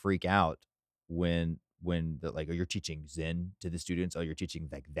 people freak out when the like, "Oh, you're teaching Zen to the students? Oh, you're teaching,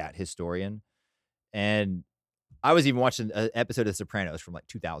 like, that historian?" And I was even watching an episode of Sopranos from, like,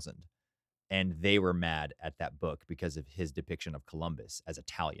 2000, and they were mad at that book because of his depiction of Columbus as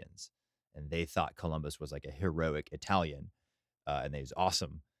Italians, and they thought Columbus was, like, a heroic Italian, and that he's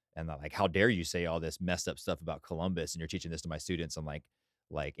awesome, and they're like, "How dare you say all this messed up stuff about Columbus, and you're teaching this to my students?" I'm like,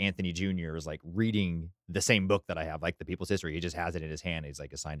 Anthony Jr. is, like, reading the same book that I have, like, The People's History, he just has it in his hand, he's,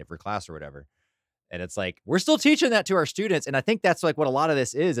 like, assigned it for class or whatever, and it's like, we're still teaching that to our students. And I think that's like what a lot of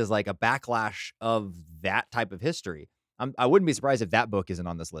this is like a backlash of that type of history. I wouldn't be surprised if that book isn't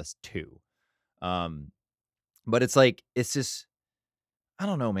on this list too. Um, but it's like, it's just, I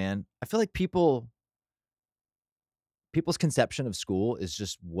don't know, man. I feel like people's conception of school is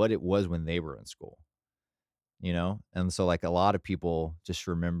just what it was when they were in school, you know? And so like a lot of people just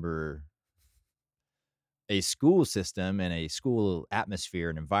remember a school system and a school atmosphere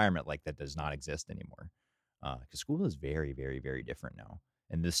and environment like that does not exist anymore. Because school is very, very, very different now,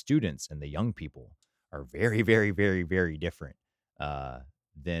 and the students and the young people are very, very, very, very different uh,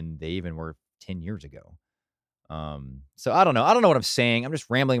 than they even were 10 years ago. So I don't know. I don't know what I'm saying. I'm just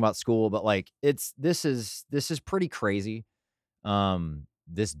rambling about school, but like this is pretty crazy.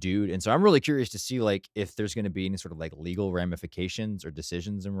 This dude, and so I'm really curious to see like if there's going to be any sort of like legal ramifications or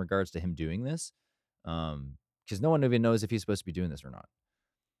decisions in regards to him doing this. Because no one even knows if he's supposed to be doing this or not.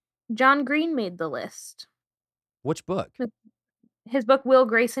 John Green made the list. Which book? With his book Will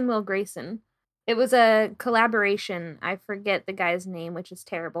Grayson, Will Grayson. It was a collaboration. I forget the guy's name, which is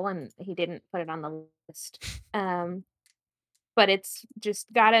terrible, and he didn't put it on the list. Um, but it's just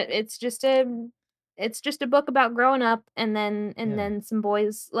a book about growing up and Yeah. then some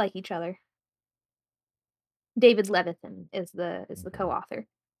boys like each other. David Levithan is the Okay. co-author.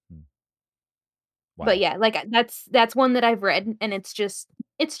 Hmm. But Wow. yeah, like, that's one that I've read, and it's just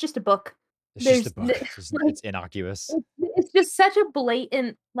It's just a book. It's just a There's book. like, It's innocuous. it's just such a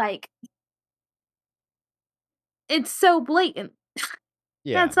blatant, like, it's so blatant.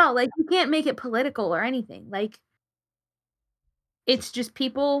 Yeah. That's all, like, you can't make it political or anything, like, it's just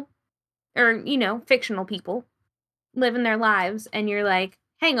people or, fictional people living their lives, and you're like,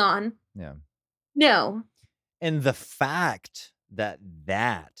 "Hang on, Yeah. no." And the fact that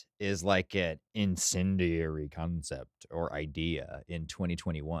that is like an incendiary concept or idea in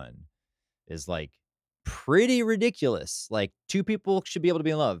 2021 is like pretty ridiculous. Like two people should be able to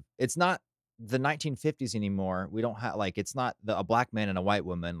be in love. It's not the 1950s anymore. We don't have like it's not a black man and a white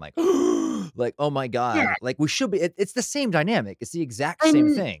woman like like oh my Yeah, god. Like we should be it's the same dynamic. It's the exact same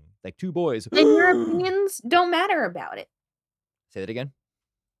and thing. Like two boys. and your opinions don't matter about it, Say that again.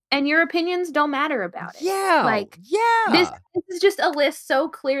 and your opinions don't matter about it. Yeah. Like, this Yeah. this is just a list so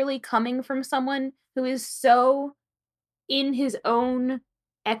clearly coming from someone who is so in his own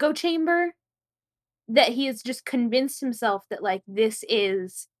echo chamber that he has just convinced himself that, like, this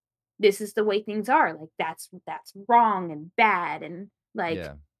is the way things are, like, that's wrong and bad and, like,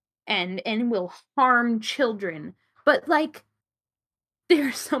 Yeah. and will harm children, but, like, there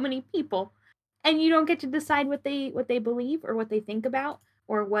are so many people, and you don't get to decide what they believe or what they think about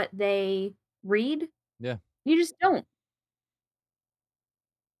or what they read. Yeah. You just don't.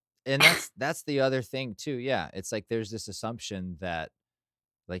 And that's the other thing too. Yeah. It's like there's this assumption that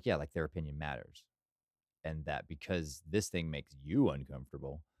like yeah, like their opinion matters. And that because this thing makes you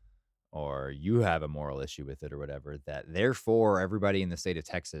uncomfortable or you have a moral issue with it or whatever, that therefore everybody in the state of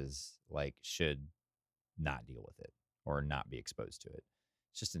Texas like should not deal with it or not be exposed to it.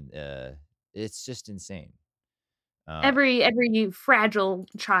 It's just insane. Uh Every you fragile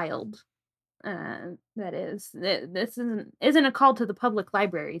child, that is, this isn't a call to the public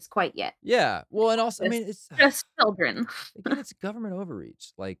libraries quite yet. yeah. Well, and also I Just mean it's just children. again it's government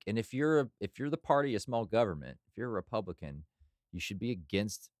overreach. Like and if you're the party of small government, if you're a Republican, you should be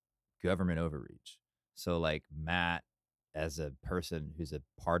against government overreach. So like Matt as a person who's a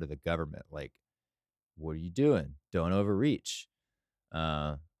part of the government, like what are you doing? Don't overreach.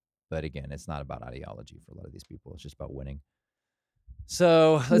 Uh, but again, it's not about ideology for a lot of these people. It's just about winning.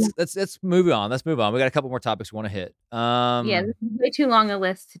 So Yeah. let's move on. Let's move on. We got a couple more topics we want to hit. Yeah, this is way too long a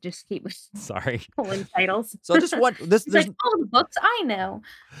list to just keep Sorry. pulling titles. So I just want this. He's There's like, "Oh, the books I know."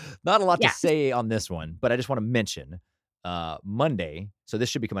 not a lot to Yeah. say on this one, but I just want to mention Monday. So this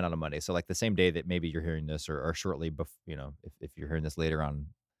should be coming out on Monday. So like the same day that maybe you're hearing this, or shortly before, if you're hearing this later on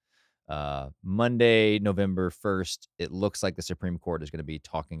Monday, November 1st, it looks like the Supreme Court is going to be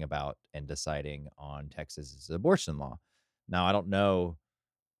talking about and deciding on Texas's abortion law. Now, I don't know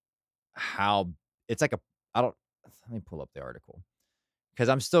how it's like a, I don't, let me pull up the article because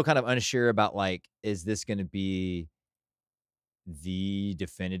I'm still kind of unsure about like, is this going to be the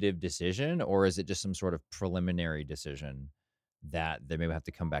definitive decision or is it just some sort of preliminary decision that they maybe have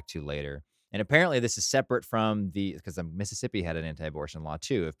to come back to later? And apparently this is separate from the because Mississippi had an anti-abortion law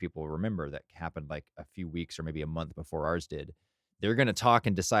too, if people remember that happened like a few weeks or maybe a month before ours did. They're going to talk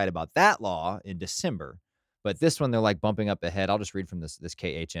and decide about that law in December. But this one they're like bumping up ahead. I'll just read from this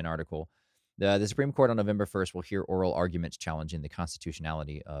KHN article. The Supreme Court on November 1st will hear oral arguments challenging the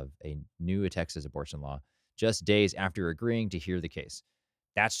constitutionality of a new Texas abortion law just days after agreeing to hear the case.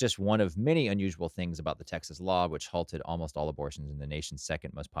 That's just one of many unusual things about the Texas law, which halted almost all abortions in the nation's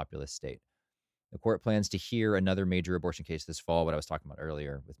second most populous state. The court plans to hear another major abortion case this fall, what I was talking about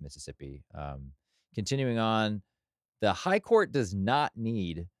earlier with Mississippi. Continuing on, the high court does not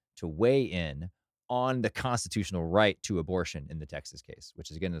need to weigh in on the constitutional right to abortion in the Texas case,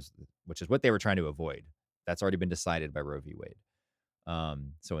 which is what they were trying to avoid. That's already been decided by Roe v. Wade.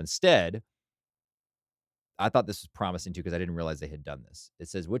 So instead, I thought this was promising too because I didn't realize they had done this. It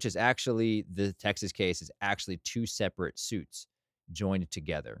says, which is actually the Texas case is actually two separate suits joined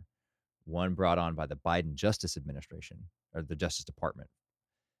together. One brought on by the Biden Justice Administration or the Justice Department,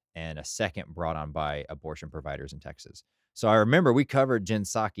 and a second brought on by abortion providers in Texas. So I remember we covered Jen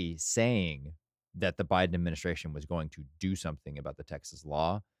Psaki saying that the Biden administration was going to do something about the Texas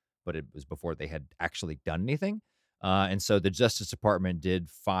law, but it was before they had actually done anything. And so the Justice Department did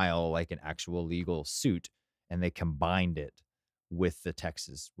file like an actual legal suit, and they combined it with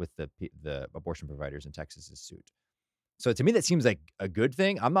the abortion providers in Texas's suit. So to me, that seems like a good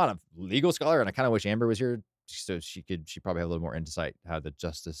thing. I'm not a legal scholar, and I kind of wish Amber was here so she probably have a little more insight how the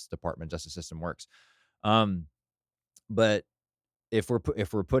Justice Department, justice system works. But if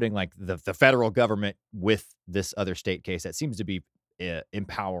we're putting like the federal government with this other state case, that seems to be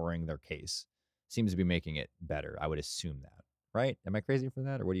empowering their case, seems to be making it better. I would assume that, right? Am I crazy for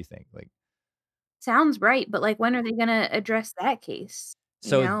that, or what do you think? Like, Sounds right, but, like, when are they gonna address that case?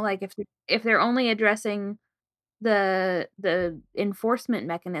 So Like if they're only addressing the enforcement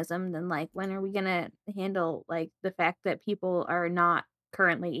mechanism, then like when are we gonna handle like the fact that people are not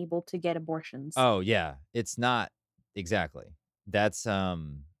currently able to get abortions? oh yeah, it's not exactly. That's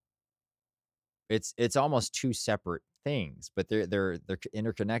it's almost two separate things, but they're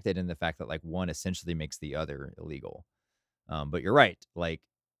interconnected in the fact that like one essentially makes the other illegal. But you're right. Like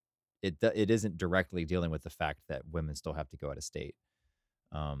it isn't directly dealing with the fact that women still have to go out of state.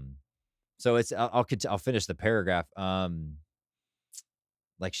 Um, so it's I'll finish the paragraph.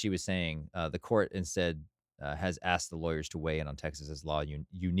 Like she was saying, the court instead has asked the lawyers to weigh in on Texas's law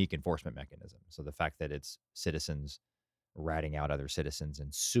unique enforcement mechanism. So the fact that it's citizens ratting out other citizens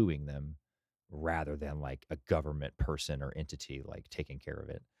and suing them rather than like a government person or entity like taking care of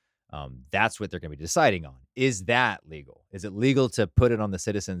it. That's what they're going to be deciding on. Is that legal? Is it legal to put it on the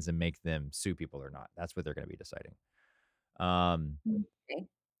citizens and make them sue people or not? That's what they're going to be deciding. Um, Okay.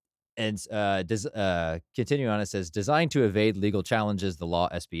 and does continuing on, it says designed to evade legal challenges, the law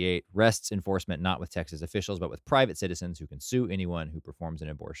SB 8 rests enforcement not with Texas officials, but with private citizens who can sue anyone who performs an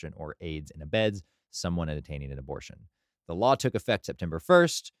abortion or aids and abets someone in attaining an abortion. The law took effect September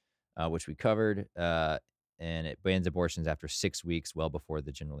 1st, which we covered, and it bans abortions after 6 weeks, well before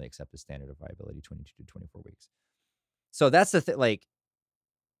the generally accepted standard of viability, 22 to 24 weeks. So that's the thing. Like,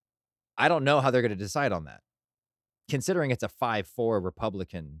 I don't know how they're going to decide on that, considering it's a 5-4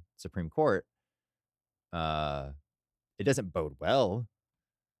 Republican Supreme Court. Uh, it doesn't bode well,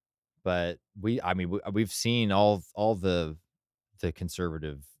 but I mean, we've seen all the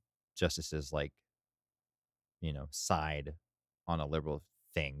conservative justices like, side on a liberal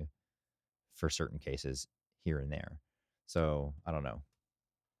thing for certain cases here and there. So I don't know.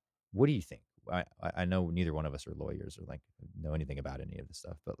 What do you think? I know neither one of us are lawyers or like know anything about any of this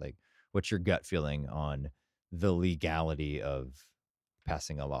stuff, but like, what's your gut feeling on the legality of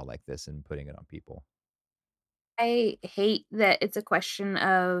passing a law like this and putting it on people? I hate that it's a question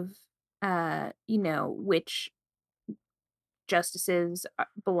of which justices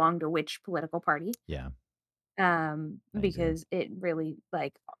belong to which political party. Yeah, I agree. Because it really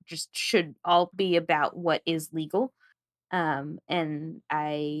like just should all be about what is legal. And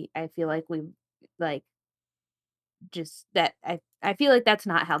I feel like we like just that I feel like that's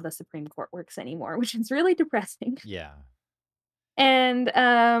not how the Supreme Court works anymore, which is really depressing. Yeah, And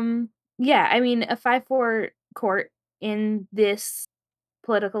yeah, I mean a 5-4 court in this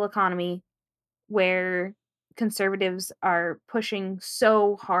political economy where conservatives are pushing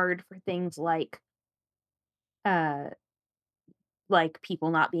so hard for things uh like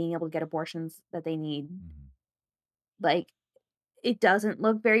people not being able to get abortions that they need. mhm, Like, it doesn't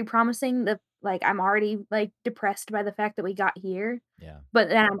look very promising. I'm already, like, depressed by the fact that we got here, yeah, but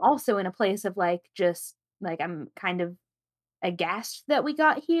then I'm also in a place of, like, just, like, I'm kind of aghast that we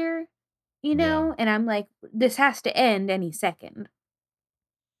got here, yeah, and I'm like, "This has to end any second."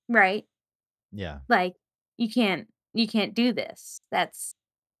 Right? yeah, Like, you can't do this. That's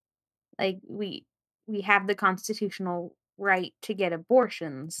like, we have the constitutional right to get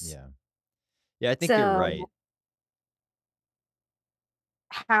abortions. yeah. Yeah, I think you're So right.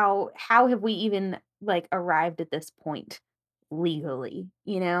 how have we even, like, arrived at this point legally,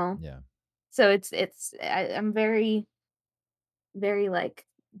 you know? Yeah. So I'm very, very, like,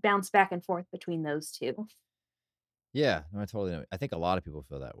 bounce back and forth between those 2. Yeah, no, I totally know. I think a lot of people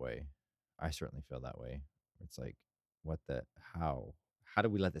feel that way. I certainly feel that way. It's like, what the how? How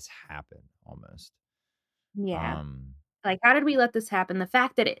did we let this happen almost? Yeah. Um, Like, how did we let this happen? The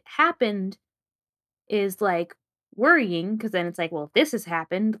fact that it happened is, like, worrying because then it's like, well, if this has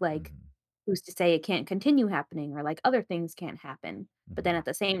happened, like, mhm, who's to say it can't continue happening or, like, other things can't happen? But then mhm. at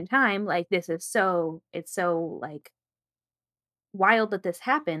the same time, like, it's so, like, wild that this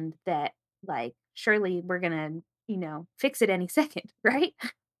happened that, like, surely we're gonna, fix it any second, right?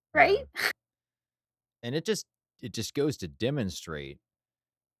 Right? Yeah. And it just goes to demonstrate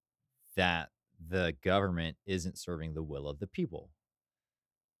that the government isn't serving the will of the people.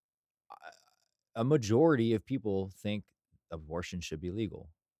 A majority of people think abortion should be legal,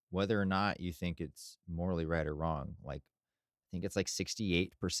 whether or not you think it's morally right or wrong. Like, I think it's like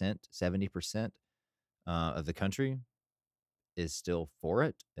 68%, 70% of the country is still for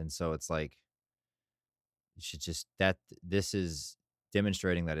it. And so it's like, you should just, this is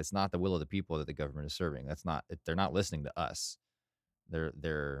demonstrating that it's not the will of the people that the government is serving. That's not, they're not listening to us.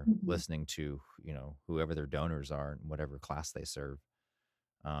 They're Mhm. listening to, whoever their donors are and whatever class they serve.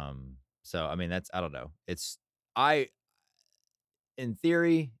 So I mean, that's, I don't know. I, in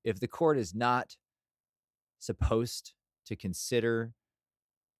theory, if the court is not supposed to consider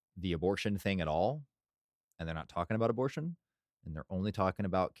the abortion thing at all, and they're not talking about abortion, and they're only talking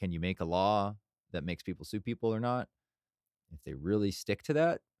about can you make a law that makes people sue people or not, if they really stick to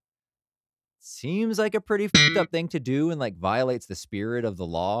that, seems like a pretty fucked up thing to do and like violates the spirit of the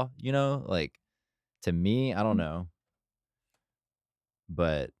law, like to me, I don't know,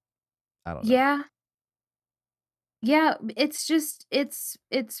 but I don't know. Yeah. Yeah, it's just it's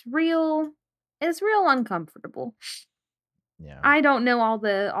real uncomfortable. Yeah. I don't know all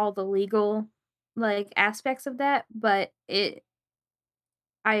the legal, like, aspects of that, but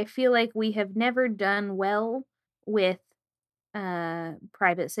I feel like we have never done well with,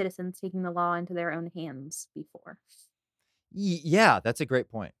 private citizens taking the law into their own hands before. Yeah, that's a great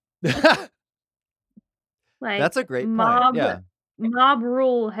point. That's a Like, great point. Yeah. mob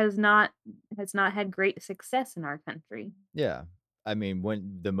rule has not had great success in our country. Yeah. I mean,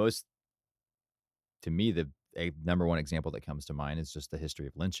 when the most to me, the a number one example that comes to mind is just the history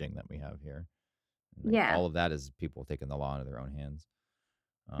of lynching that we have here. And like Yeah. all of that is people taking the law into their own hands.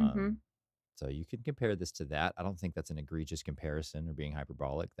 Um, Mhm. so you can compare this to that. I don't think that's an egregious comparison or being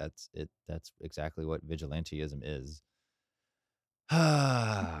hyperbolic. That's it. That's exactly what vigilantism is.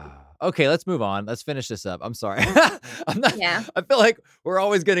 Okay, let's move on. Let's finish this up. I'm sorry. I'm not Yeah. I feel like we're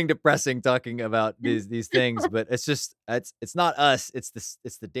always getting depressing talking about these things, but it's not us. It's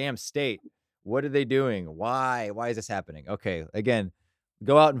the damn state. What are they doing? Why? Why is this happening? Okay, again,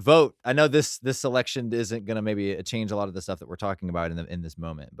 go out and vote. I know this election isn't going to maybe change a lot of the stuff that we're talking about in this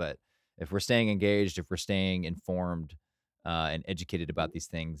moment, but if we're staying engaged, if we're staying informed and educated about these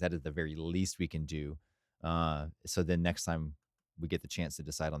things, that is the very least we can do. So then next time we get the chance to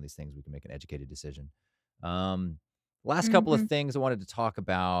decide on these things, we can make an educated decision. Um, last couple of Mhm. things I wanted to talk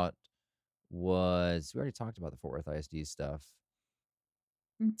about was we already talked about the Fort Worth ISD stuff.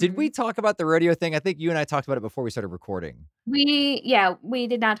 Did we Mhm. talk about the rodeo thing? I think you and I talked about it before we started recording. We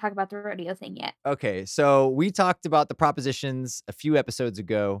did not talk about the rodeo thing yet. Okay, so we talked about the propositions a few episodes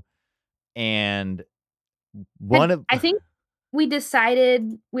ago, and one And of I think we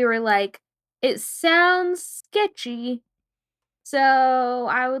decided we were like, "It sounds sketchy." So,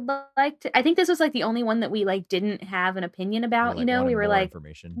 I would like to I think this was, like, the only one that we, like, didn't have an opinion we about, like We wanted were more like,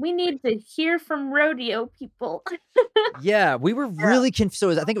 information. "We need to hear from rodeo people." Yeah, we were Yeah. really confused.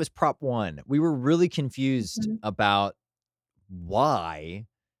 So I think it was Prop One. We were really confused Mhm. about why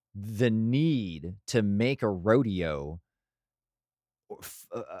the need to make a rodeo f-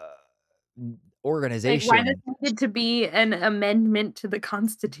 Like, why does organization. it need to be an amendment to the Yeah,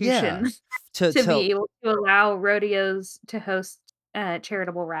 Constitution to to to be able to allow rodeos to host,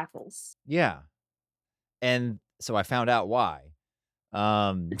 charitable raffles? yeah, and so I found out why.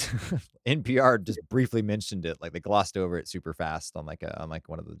 Um, NPR just briefly mentioned it, like they glossed over it super fast on like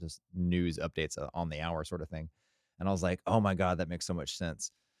one of the just news updates on the hour sort of thing, and I was like, oh my god, that makes so much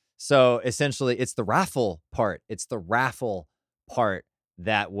sense. So essentially, it's the raffle part. It's the raffle part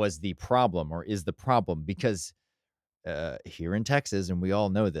that was the problem, or is the problem, because here in Texas, and we all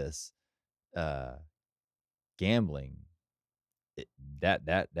know this, uh, gambling, it,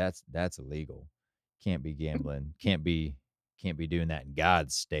 that's illegal. Can't be gambling. Can't be doing that in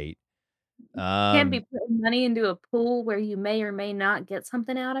God's state. Can't be Um, putting money into a pool where you may or may not get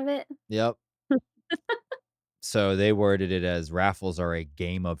something out of it. yep. So they worded it as raffles are a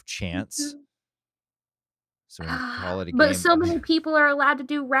game of chance. So when you call it a But game, so many people are allowed to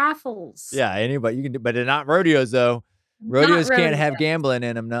do raffles. yeah, anybody you can do, but they're not rodeos though. Not Rodeos can't rodeo. have gambling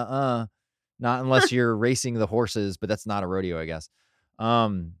in them. Nuh-uh. Not unless you're racing the horses, but that's not a rodeo, I guess.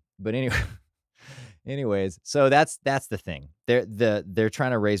 But anyway, anyways, so that's the thing. They're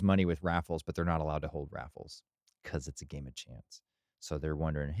trying to raise money with raffles, but they're not allowed to hold raffles because it's a game of chance. So they're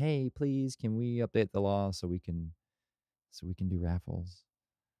wondering, hey, please, can we update the law so we can do raffles?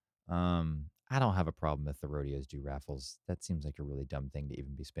 I don't have a problem if the rodeos do raffles. That seems like a really dumb thing to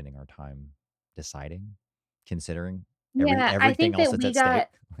even be spending our time deciding, considering Yeah, I everything think else that that's at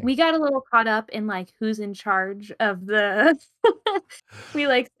stake. Like, we got a little caught up in, like, who's in charge of the we,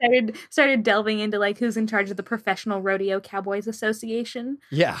 like, started delving into, like, who's in charge of the Professional Rodeo Cowboys Association,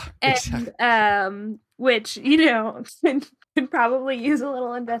 yeah, and, exactly. which, could probably use a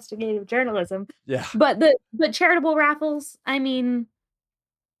little investigative journalism, Yeah, but charitable raffles, I mean,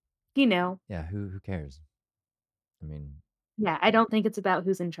 you know, yeah. Who cares? I mean, yeah, I don't think it's about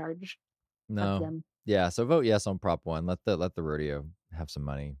who's in charge of no. them. Yeah. So vote yes on Prop One. Let the rodeo have some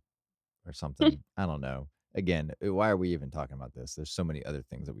money or something. I don't know. Again, why are we even talking about this? There's so many other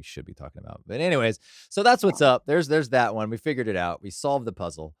things that we should be talking about. But anyways, so that's what's up. There's that one. We figured it out. We solved the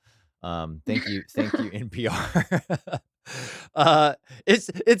puzzle. Thank you, NPR. uh,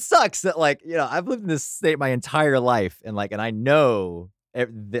 it sucks that like I've lived in this state my entire life, and I know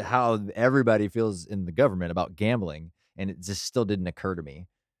how everybody feels in the government about gambling, and it just still didn't occur to me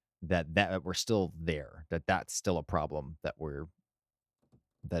that we're still there, that's still a problem, that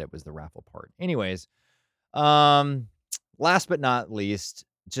it was the raffle part. Anyways, um, last but not least,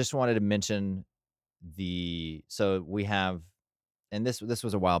 just wanted to mention so we have, and this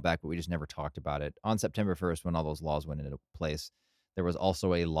was a while back, but we just never talked about it. On September 1st, when all those laws went into place, there was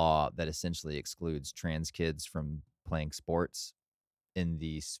also a law that essentially excludes trans kids from playing sports in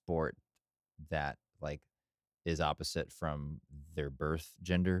the sport that like is opposite from their birth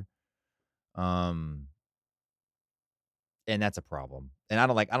gender. Um, and that's a problem. And I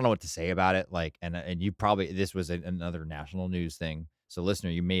don't know what to say about it. Like, and you probably, this was another national news thing. So listener,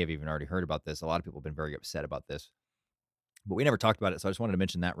 you may have even already heard about this. A lot of people have been very upset about this, but we never talked about it. So I just wanted to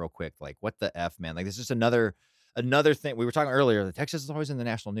mention that real quick. Like, what the F, man? Like, this is just another thing. We were talking earlier, the Texas is always in the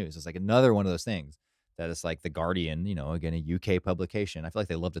national news. It's like another one of those things that is like the Guardian, again, a UK publication. I feel like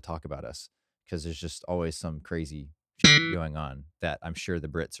they love to talk about us because there's just always some crazy shit going on that I'm sure the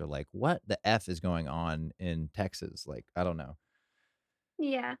Brits are like, what the F is going on in Texas? Like, I don't know.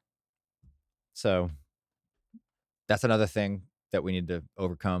 Yeah. So that's another thing that we need to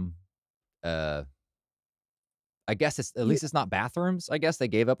overcome. Uh, I guess it's at Yeah. least it's not bathrooms. I guess they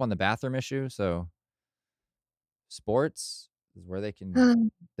gave up on the bathroom issue. So sports is where they can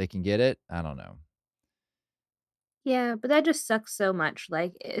get it. I don't know. Yeah, but that just sucks so much.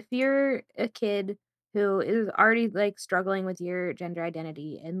 Like, if you're a kid who is already like struggling with your gender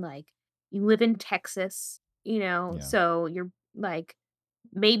identity and like you live in Texas, Yeah. so you're like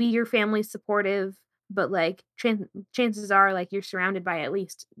maybe your family's supportive, but like chances are like you're surrounded by at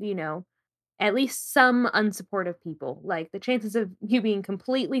least some unsupportive people. Like the chances of you being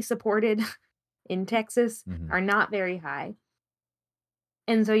completely supported in Texas Mhm. are not very high.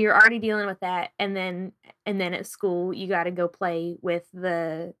 And so you're already dealing with that, and then at school, you gotta go play with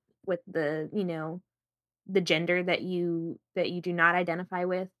the gender that you do not identify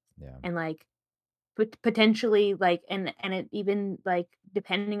with, Yeah. and, like, potentially, like and it even, like,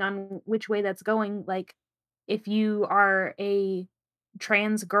 depending on which way that's going, like, if you are a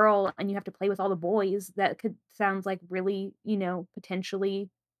trans girl and you have to play with all the boys, that could sounds like really,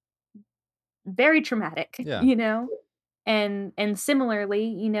 potentially very traumatic, Yeah. And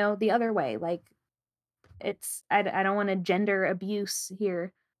similarly, the other way, like, I don't wanna gender abuse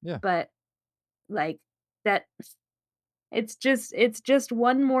here, Yeah. but, like, that it's just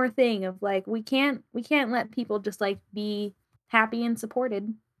one more thing of, like, we can't let people just, like, be happy and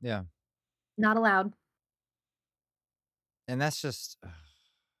supported. Yeah. Not allowed. And that's just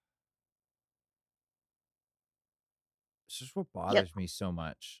it's just what Yep. bothers me so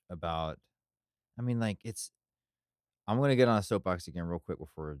much about, I mean, like, I'm gonna get on a soapbox again real quick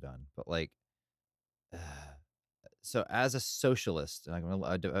before we're done, but, like, so as a socialist, and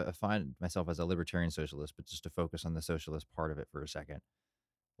I find myself as a libertarian socialist, but just to focus on the socialist part of it for a second,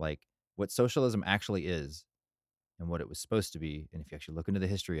 like, what socialism actually is and what it was supposed to be, and if you actually look into the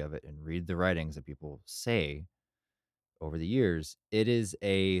history of it and read the writings that people say over the years, it is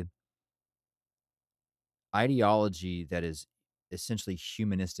a ideology that is essentially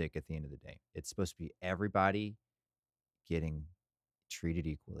humanistic at the end of the day. It's supposed to be everybody getting treated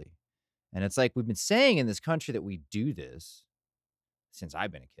equally. And it's like we've been saying in this country that we do this since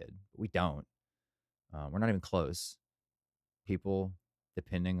I've been a kid, but we don't. We're not even close. People,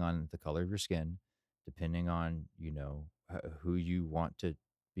 depending on the color of your skin, depending on, who you want to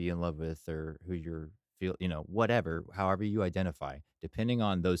be in love with or who you're whatever, however you identify, depending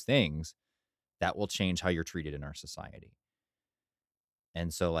on those things, that will change how you're treated in our society.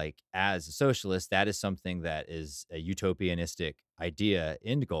 And so, like, as a socialist, that is something that is a utopianistic idea.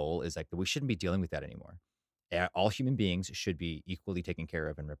 End goal is like we shouldn't be dealing with that anymore. All human beings should be equally taken care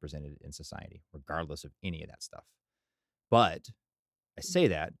of and represented in society, regardless of any of that stuff. But I say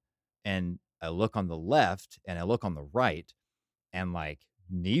that, and I look on the left and I look on the right, and like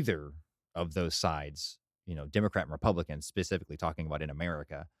neither of those sides, Democrat and Republican, specifically talking about in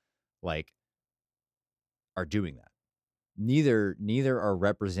America, like are doing that. Neither are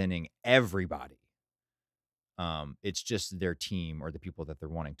representing everybody. It's just their team or the people that they're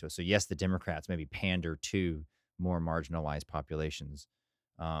wanting to. So yes, the Democrats maybe pander to more marginalized populations,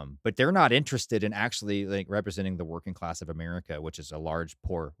 but they're not interested in actually like representing the working class of America, which is a large,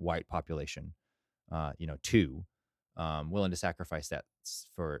 poor white population. Too, willing to sacrifice that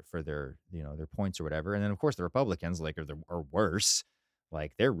for their their points or whatever. And then of course the Republicans like are worse.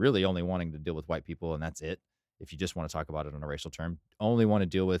 Like they're really only wanting to deal with white people and that's it. If you just want to talk about it on a racial term, only want to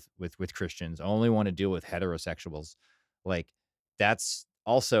deal with Christians, only want to deal with heterosexuals. Like that's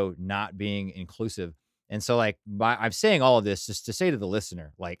also not being inclusive. And so like I'm saying all of this just to say to the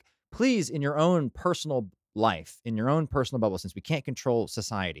listener, like please in your own personal life, in your own personal bubble, since we can't control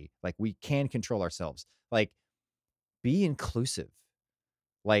society, like we can control ourselves. Like, be inclusive.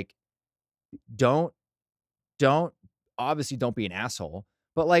 Like, don't don't obviously don't be an asshole,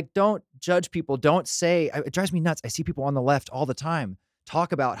 but like don't judge people. Don't say it drives me nuts. I see people on the left all the time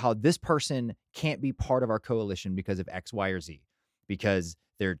talk about how this person can't be part of our coalition because of X, Y, or Z, because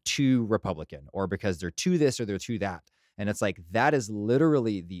they're too Republican or because they're too this or they're too that. And it's like that is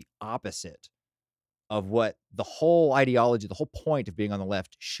literally the opposite of what the whole ideology, the whole point of being on the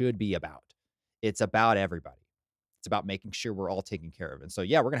left should be about. It's about everybody. It's about making sure we're all taken care of. And so,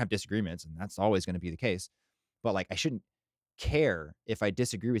 yeah, we're going to have disagreements, and that's always going to be the case. But like, I shouldn't care if I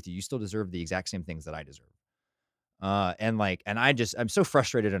disagree with you. You still deserve the exact same things that I deserve. I'm so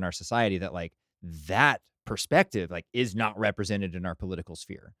frustrated in our society that like that perspective like is not represented in our political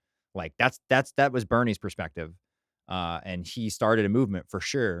sphere. Like that was Bernie's perspective. And he started a movement for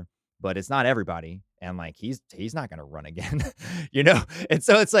sure, but it's not everybody. And like he's not gonna run again, you know? And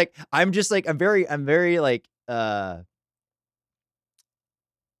so it's like I'm very like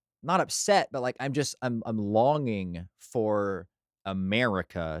not upset, but like I'm longing for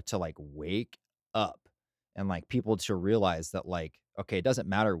America to like wake up and like people to realize that like, okay, it doesn't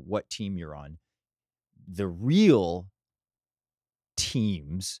matter what team you're on. The real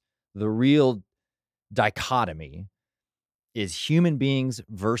teams, the real dichotomy is human beings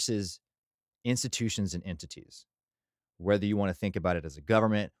versus institutions and entities. Whether you want to think about it as a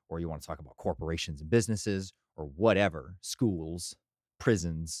government or you want to talk about corporations and businesses or whatever, schools,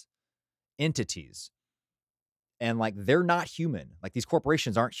 prisons, entities. And like they're not human. Like these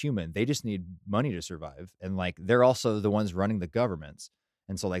corporations aren't human. They just need money to survive. And like they're also the ones running the governments.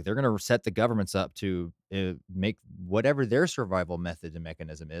 And so like they're going to set the governments up to make whatever their survival method and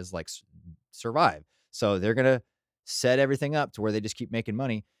mechanism is like survive. So they're going to set everything up to where they just keep making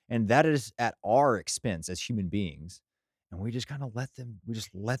money, and that is at our expense as human beings. And we just kind of let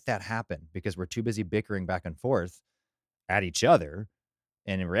that happen because we're too busy bickering back and forth at each other,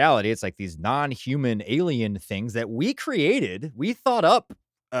 and in reality, it's like these non-human alien things that we created. We thought up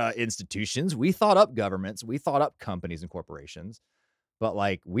institutions, we thought up governments, we thought up companies and corporations, but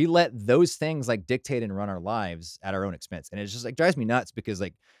like we let those things like dictate and run our lives at our own expense. And it's just like drives me nuts because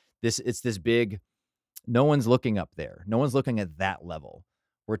like it's this big, no one's looking up there. No one's looking at that level.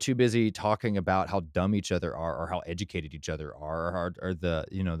 We're too busy talking about how dumb each other are or how educated each other are or the,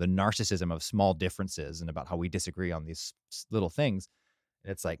 the narcissism of small differences and about how we disagree on these little things.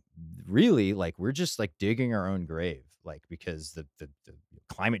 It's like, really, like, we're just, like, digging our own grave, like, because the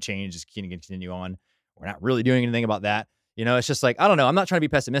climate change is gonna continue on. We're not really doing anything about that. It's just like, I don't know. I'm not trying to be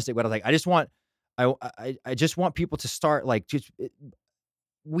pessimistic, but I just want I just want people to start, like,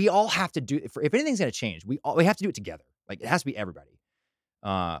 we all have to do if anything's gonna change, we have to do it together. Like, it has to be everybody,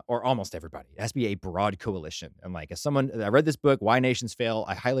 or almost everybody. It has to be a broad coalition. And, like, as someone I read this book, Why Nations Fail.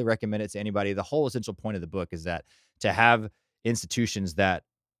 I highly recommend it to anybody. The whole essential point of the book is that to have institutions that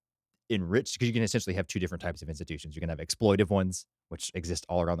enrich, because you can essentially have two different types of institutions. You can have exploitive ones, which exist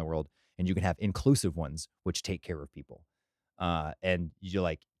all around the world, and you can have inclusive ones, which take care of people. And you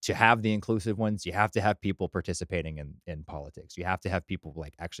like to have the inclusive ones, you have to have people participating in politics. You have to have people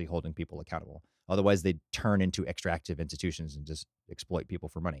like actually holding people accountable. Otherwise, they turn into extractive institutions and just exploit people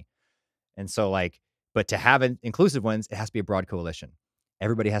for money. And so, like, but to have inclusive ones, it has to be a broad coalition.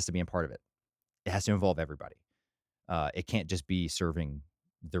 Everybody has to be a part of it. It has to involve everybody. It can't just be serving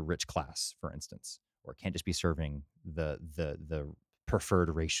the rich class, for instance, or it can't just be serving the preferred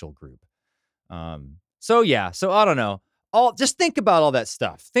racial group. So yeah, so I don't know. Just think about all that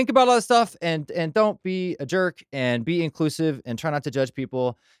stuff. Think about all that stuff, and don't be a jerk, and be inclusive, and try not to judge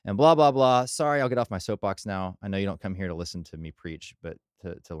people, and blah blah blah. Sorry, I'll get off my soapbox now. I know you don't come here to listen to me preach, but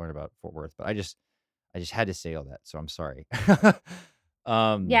to learn about Fort Worth. But I just had to say all that, so I'm sorry. Yeah,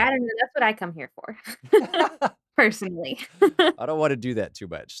 um, I don't know, that's what I come here for. Personally. I don't want to do that too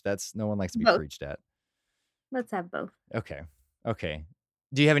much. That's no one likes to be Both. preached at. Let's have both. Okay. Okay.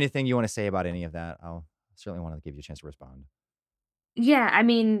 Do you have anything you want to say about any of that? I'll certainly want to give you a chance to respond. Yeah, I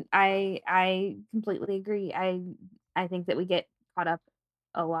mean, I completely agree. I think that we get caught up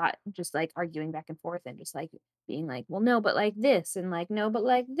a lot just, like, arguing back and forth and just, like, being like, "Well, no, but like this," and like, "No, but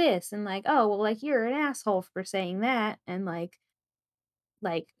like this," and like, "Oh, well, like, you're an asshole for saying that," and like,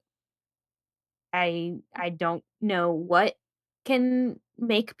 I don't know what can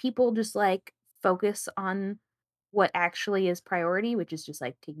make people just, like, focus on what actually is priority, which is just,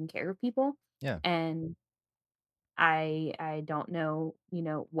 like, taking care of people, Yeah. and I don't know,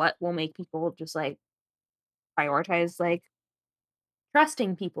 what will make people just, like, prioritize, like,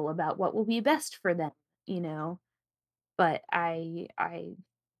 trusting people about what will be best for them, you know? But I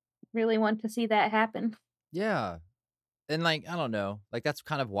really want to see that happen. Yeah. And like, I don't know. Like that's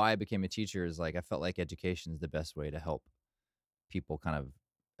kind of why I became a teacher is like I felt like education is the best way to help people kind of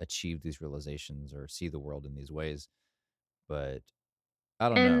achieve these realizations or see the world in these ways. But I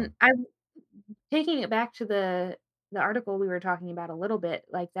don't And know. I'm taking it back to the article we were talking about a little bit,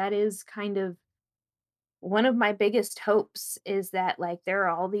 like, that is kind of one of my biggest hopes is that, like, there are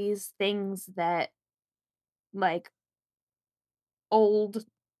all these things that, like, old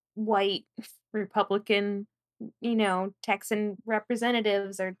white Republican, Texan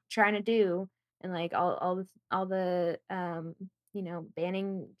representatives are trying to do, and like all the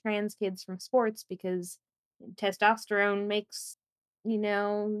banning trans kids from sports because testosterone makes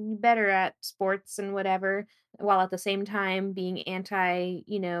you better at sports and whatever, while at the same time being anti,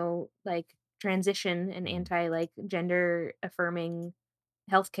 like transition and Mhm. anti like gender affirming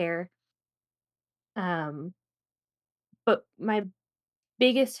healthcare. Um, but my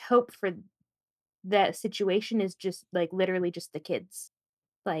biggest hope for that situation is just, like, literally just the kids,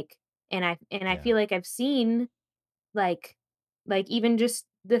 like, and I Yeah. feel like I've seen, like even just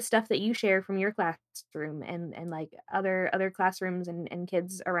the stuff that you share from your classroom and, like, other classrooms and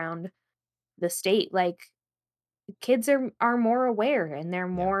kids around the state, like, kids are more aware and they're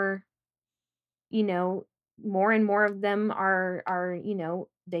Yeah. more, you know more and more of them are,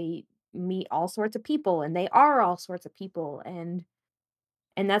 they meet all sorts of people, and they are all sorts of people, and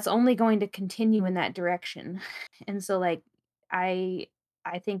that's only going to continue in that direction. And so, like, I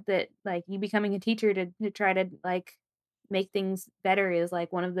I think that, like, you becoming a teacher to try to, like, make things better is,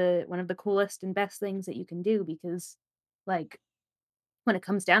 like, one of the coolest and best things that you can do because, like, when it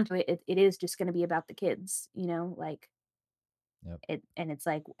comes down to it, it is just gonna be about the kids, like, Yep. it's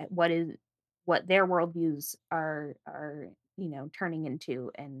like, what their worldviews are, turning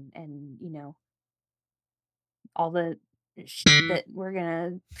into and, all the shit that we're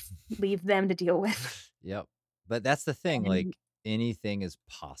gonna leave them to deal with. Yep. But that's the thing, And like anything is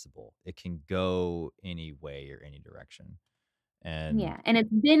possible. It can go any way or any direction. And yeah, and it's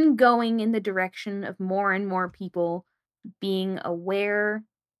been going in the direction of more and more people being aware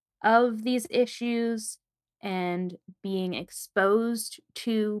of these issues and being exposed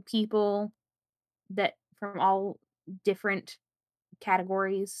to people that from all different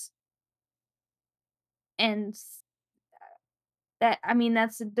categories. And that, I mean,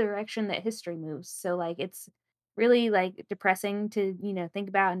 that's the direction that history moves. So like it's really like depressing to, think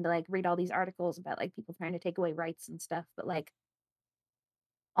about and to like read all these articles about like people trying to take away rights and stuff, but like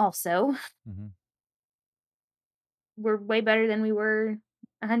also Mhm. we're way better than we were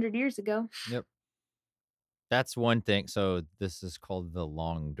 100 years ago. Yep. That's one thing. So this is called the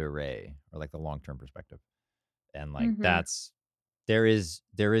longue durée or like the long-term perspective. And like Mhm. that's there is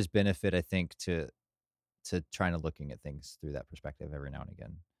benefit I think to trying to looking at things through that perspective every now and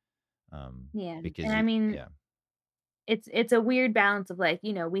again. Yeah, and Because I you mean, yeah. it's a weird balance of like,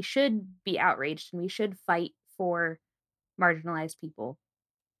 we should be outraged and we should fight for marginalized people.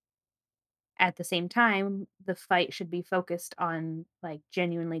 At the same time, the fight should be focused on like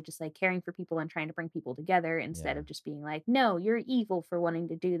genuinely just like caring for people and trying to bring people together instead Yeah. of just being like, "No, you're evil for wanting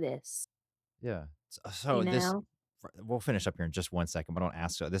to do this." Yeah. You So this know? we'll finish up here in just one second, but I don't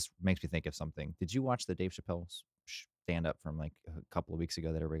ask. So this makes me think of something. Did you watch the Dave Chappelle stand up from like a couple of weeks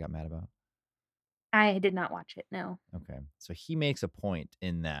ago that everybody got mad about? I did not watch it, no. Okay. So he makes a point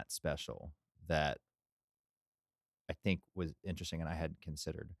in that special that I think was interesting and I hadn't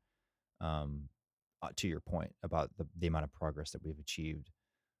considered. Um, to your point about the amount of progress that we've achieved.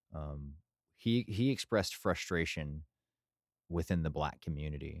 Um, he expressed frustration within the black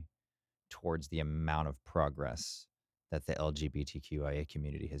community towards the amount of progress that the LGBTQIA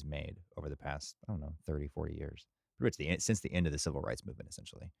community has made over the past, I don't know, 30, 40 years. Pretty much since the end of the civil rights movement,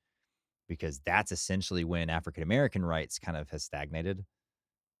 essentially, because that's essentially when African American rights kind of has stagnated.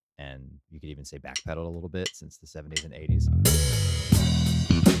 And you could even say backpedaled a little bit since the 70s and 80s.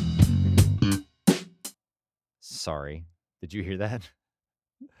 Mhm. Sorry. Did you hear that?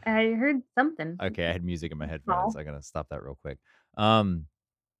 I heard something Okay, I had music in my headphones. small. I gotta stop that real quick. Um,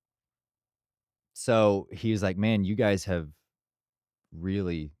 so he was like, "Man, you guys have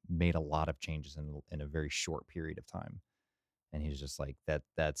really made a lot of changes in a very short period of time." And he's just like,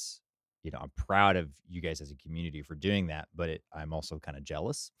 That's I'm proud of you guys as a community for doing that, but I'm also kind of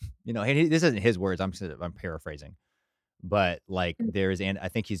jealous." This isn't his words. I'm paraphrasing, but like Mm, and I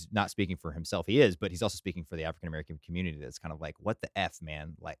think he's not speaking for himself. He is, but he's also speaking for the African American community. That's kind of like, what the f,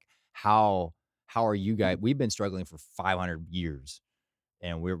 man? Like, how how are you guys? We've been struggling for 500 years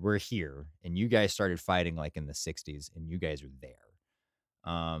and we're here and you guys started fighting like in the 60s and you guys are there.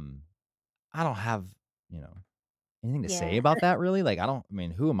 um I don't have you know anything to say yeah. about that really. Like, I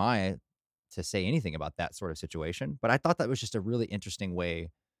mean, who am I to say anything about that sort of situation. But I thought that was just a really interesting way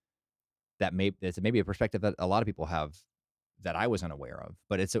that it's maybe a perspective that a lot of people have that I was unaware of.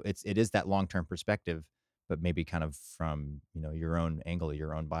 But it is that long term perspective, but maybe kind of from your own angle,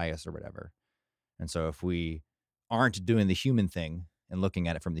 your own bias or whatever. And so if we aren't doing the human thing and looking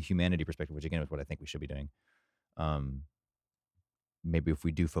at it from the humanity perspective, which again is what I think we should be doing, um, maybe if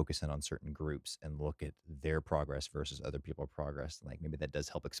we do focus in on certain groups and look at their progress versus other people's progress, like maybe that does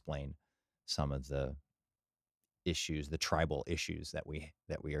help explain some of the issues, the tribal issues that we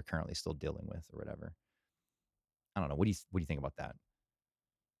are currently still dealing with or whatever. I don't know. What do you think about that?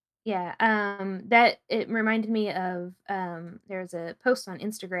 Yeah, that it reminded me of, there's a post on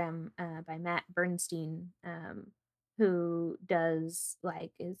Instagram, by Matt Bernstein, who does,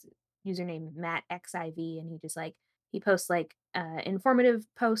 like, his username MattXIV, and he just, like he posts, like, informative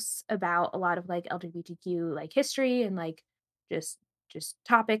posts about a lot of, like, LGBTQ, like, history and, like, just just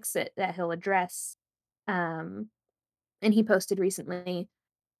topics that he'll address, um, and he posted recently,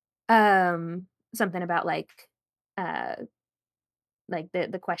 something about, uh like,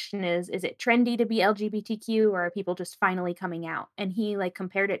 the question is it trendy to be LGBTQ, or are people just finally coming out? And he, like,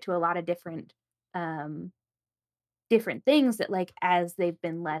 compared it to a lot of um, different things that, like, as they've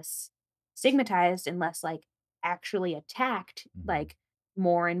been less stigmatized and less, like, actually attacked, Mhm. like,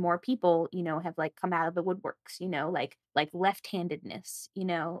 more and more people, have, like, come out of the woodworks, like left-handedness,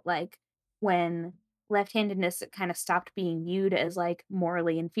 like, when left-handedness kinda stopped being viewed as, like,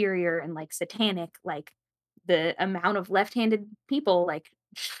 morally inferior and, like, satanic, like, the amount of left-handed people, like,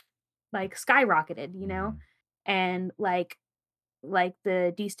 skyrocketed, Mhm. and, like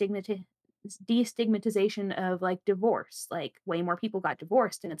the destigmatization of, like, divorce, like, way more people got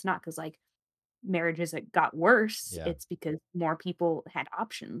divorced, and it's not because like, marriages, that got worse, Yeah. it's because more people had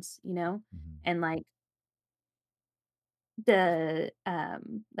options, Mhm. and, like,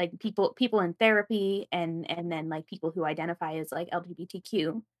 like, people in therapy and then, like, people who identify as, like,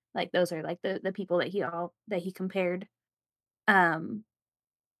 LGBTQ, like, those are, like, the people that he compared, um,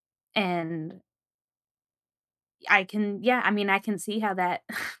 and I mean, I can see how that,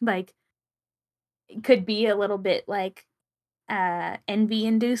 like, could be a little bit, like, envy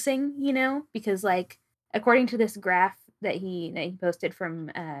inducing, because, like, according to this graph that he posted from,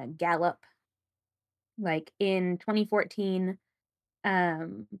 Gallup, like, in 2014,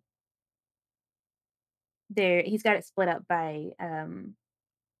 um, there he's got it split up by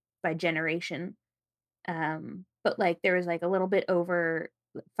generation, but, like, there was, like, a little bit over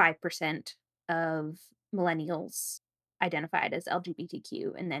 5% of millennials identified as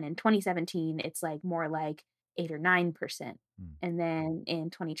LGBTQ, and then in 2017, it's, like, more like 8 or 9%, Mm. and then in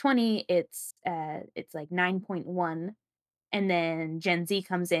 2020, it's, like, 9.1, and then Gen Z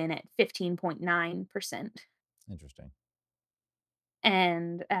comes in at 15.9%, Interesting.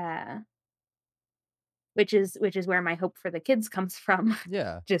 and, which is where my hope for the kids comes from,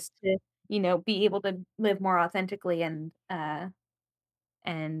 Yeah. just to, be able to live more authentically and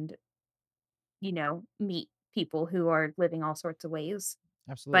meet people who are living all sorts of ways.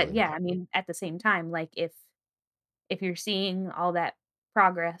 But Absolutely. yeah, I mean, at the same time, like, if you're seeing all that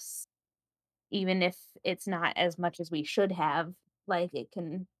progress, even if it's not as much as we should have, like, it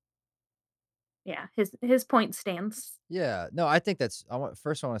can yeah, his point stands. Yeah. No, I think that's I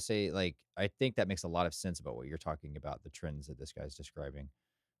wanna say, like, I think that makes a lot of sense about what you're talking about, the trends that this guy's describing.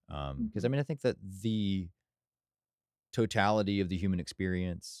 Because I Mhm. mean, I think that the totality of the human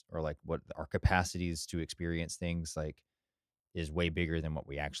experience or, like, what our capacities to experience things, like, is way bigger than what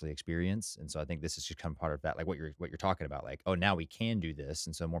we actually experience, and so I think this is just kind of part of that, like, what you're talking about, like, "Oh, now we can do this,"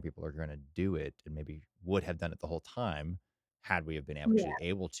 and so more people are gonna do it and maybe would have done it the whole time had we have been Yeah. actually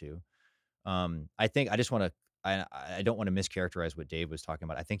able to. I think I just wanna I don't wanna mischaracterize what Dave was talking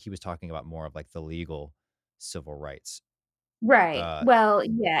about. I think he was talking about more of, like, the legal civil rights. Right. Uh, Well,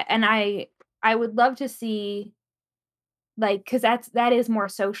 yeah, and I would love to see, like, because that is more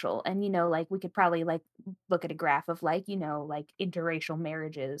social, and, like, we could probably, like, look at a graph of, like, like, interracial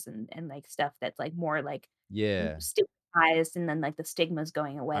marriages and, like, stuff that's, like, more, like, yeah. stigmatized, and then, like, the stigma's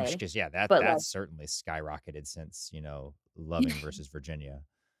going I'm away. because yeah, that But, like that's certainly skyrocketed since, Loving versus Virginia,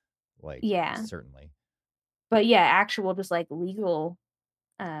 like, yeah. certainly. But, yeah, actual just, like, legal,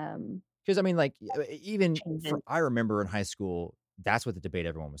 um, Because I mean, like, even changes. for I remember in high school, that's what the debate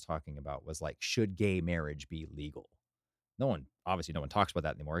everyone was talking about was, like, should gay marriage be legal? No one talks about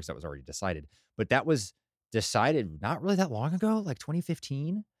that anymore because that was already decided, but that was decided not really that long ago, like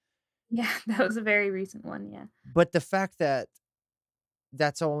 2015, Yeah, that was a very recent one, yeah. but the fact that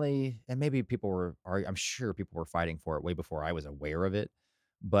that's only and maybe I'm sure people were fighting for it way before I was aware of it,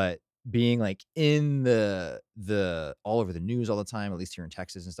 but being like in the all over the news all the time, at least here in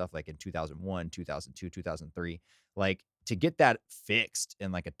Texas and stuff, like in 2001, 2002, 2003, like to get that fixed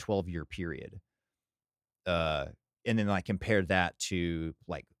in like a 12-year period. And then like compare that to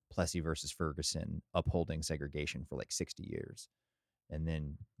like Plessy versus Ferguson upholding segregation for like 60 years and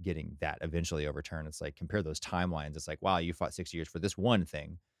then getting that eventually overturned. It's like compare those timelines. It's like, wow, you fought 60 years for this one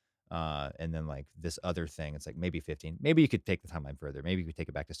thing. And then like this other thing, it's like maybe 15. Maybe you could take the timeline further. Maybe you could take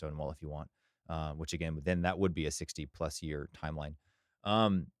it back to Stonewall if you want. Which again, then that would be a 60+ year timeline.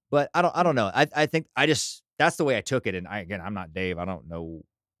 But I don't know. I think that's the way I took it. And I'm not Dave. I don't know,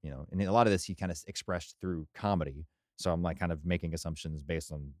 and a lot of this he kind of expressed through comedy. So I'm like kind of making assumptions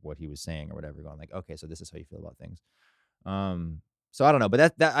based on what he was saying or whatever, going like, okay, so this is how you feel about things. So I don't know,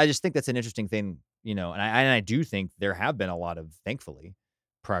 but that I just think that's an interesting thing, and I do think there have been a lot of, thankfully,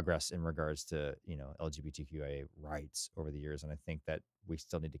 progress in regards to, LGBTQIA rights over the years. And I think that we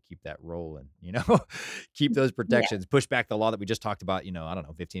still need to keep that rolling, keep those protections, push back the law that we just talked about, I don't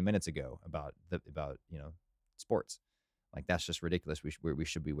know, 15 minutes ago about sports. Like, that's just ridiculous. We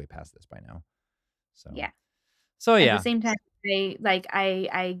should be way past this by now. So, Yeah. So At yeah, the same time,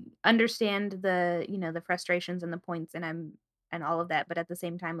 I understand the, the frustrations and the points and all of that, but at the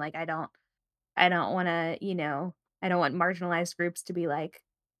same time, like, I don't wanna, I don't want marginalized groups to be like,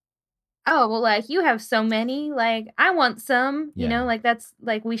 "Oh, well, like, you have so many, like, I want some," Yeah. like, that's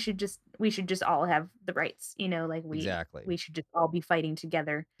like, we should just all have the rights, like, Exactly. we should just all be fighting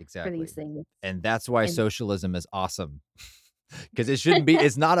together for Exactly. these things. And that's why And socialism is awesome. Because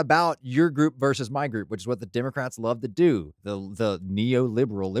it's not about your group versus my group, which is what the Democrats love to do. The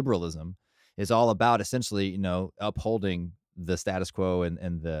neoliberal liberalism is all about essentially, upholding the status quo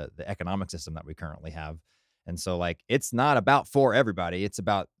and the economic system that we currently have. And so like, it's not about for everybody. It's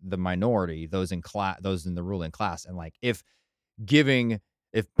about the minority, those in the ruling class. And like, if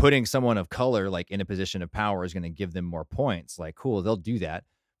putting someone of color like in a position of power is going to give them more points, like, cool, they'll do that.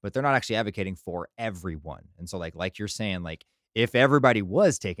 But they're not actually advocating for everyone. And so like you're saying, like, if everybody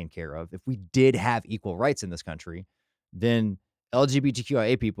was taken care of, if we did have equal rights in this country, then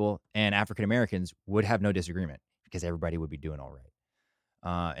LGBTQIA people and African Americans would have no disagreement because everybody would be doing all right.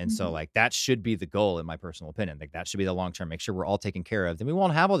 And so like that should be the goal, in my personal opinion. Like that should be the long term. Make sure we're all taken care of. Then we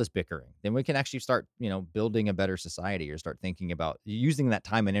won't have all this bickering. Then we can actually start, building a better society, or start thinking about using that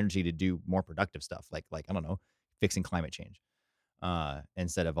time and energy to do more productive stuff, like I don't know, fixing climate change,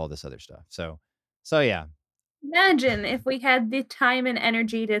 instead of all this other stuff. So yeah. imagine if we had the time and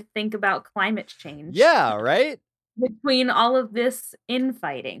energy to think about climate change. Yeah, right? Between all of this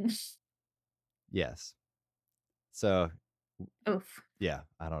infighting. Yes. So, Oof. yeah,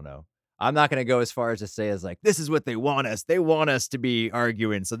 I don't know. I'm not going to go as far as to say as like, this is what they want us. They want us to be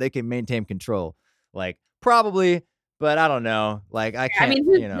arguing so they can maintain control. Like, probably, but I don't know. Like, I can't,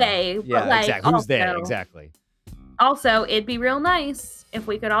 who's they? Yeah, But, like, exactly. Who's they? also Exactly. Also, it'd be real nice if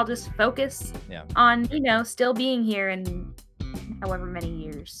we could all just focus on, still being here in however many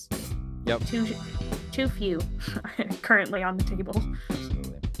years. Yep. Too few currently on the table.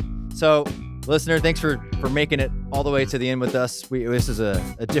 Absolutely. So, listener, thanks for making it all the way to the end with us. This is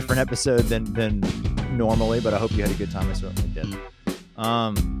a different episode than normally, but I hope you had a good time. I certainly did.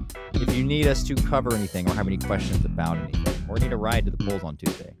 If you need us to cover anything or have any questions about anything, or need a ride to the polls on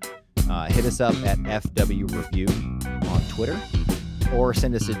Tuesday, hit us up at FW Review on Twitter, or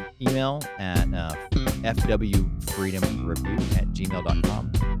send us an email at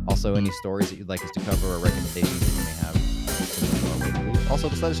fwfreedomreview@gmail.com. Also, any stories that you'd like us to cover or recommendations that you may have, send them our way, please. Also,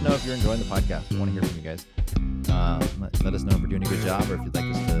 just let us know if you're enjoying the podcast. We want to hear from you guys. Let us know if we're doing a good job, or if you'd like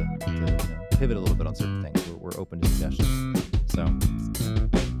us to pivot a little bit on certain things. We're open to suggestions. So,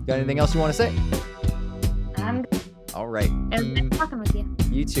 got anything else you want to say? I'm all right. It was nice talking with you.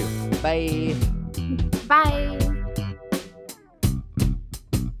 You too. Bye. Bye.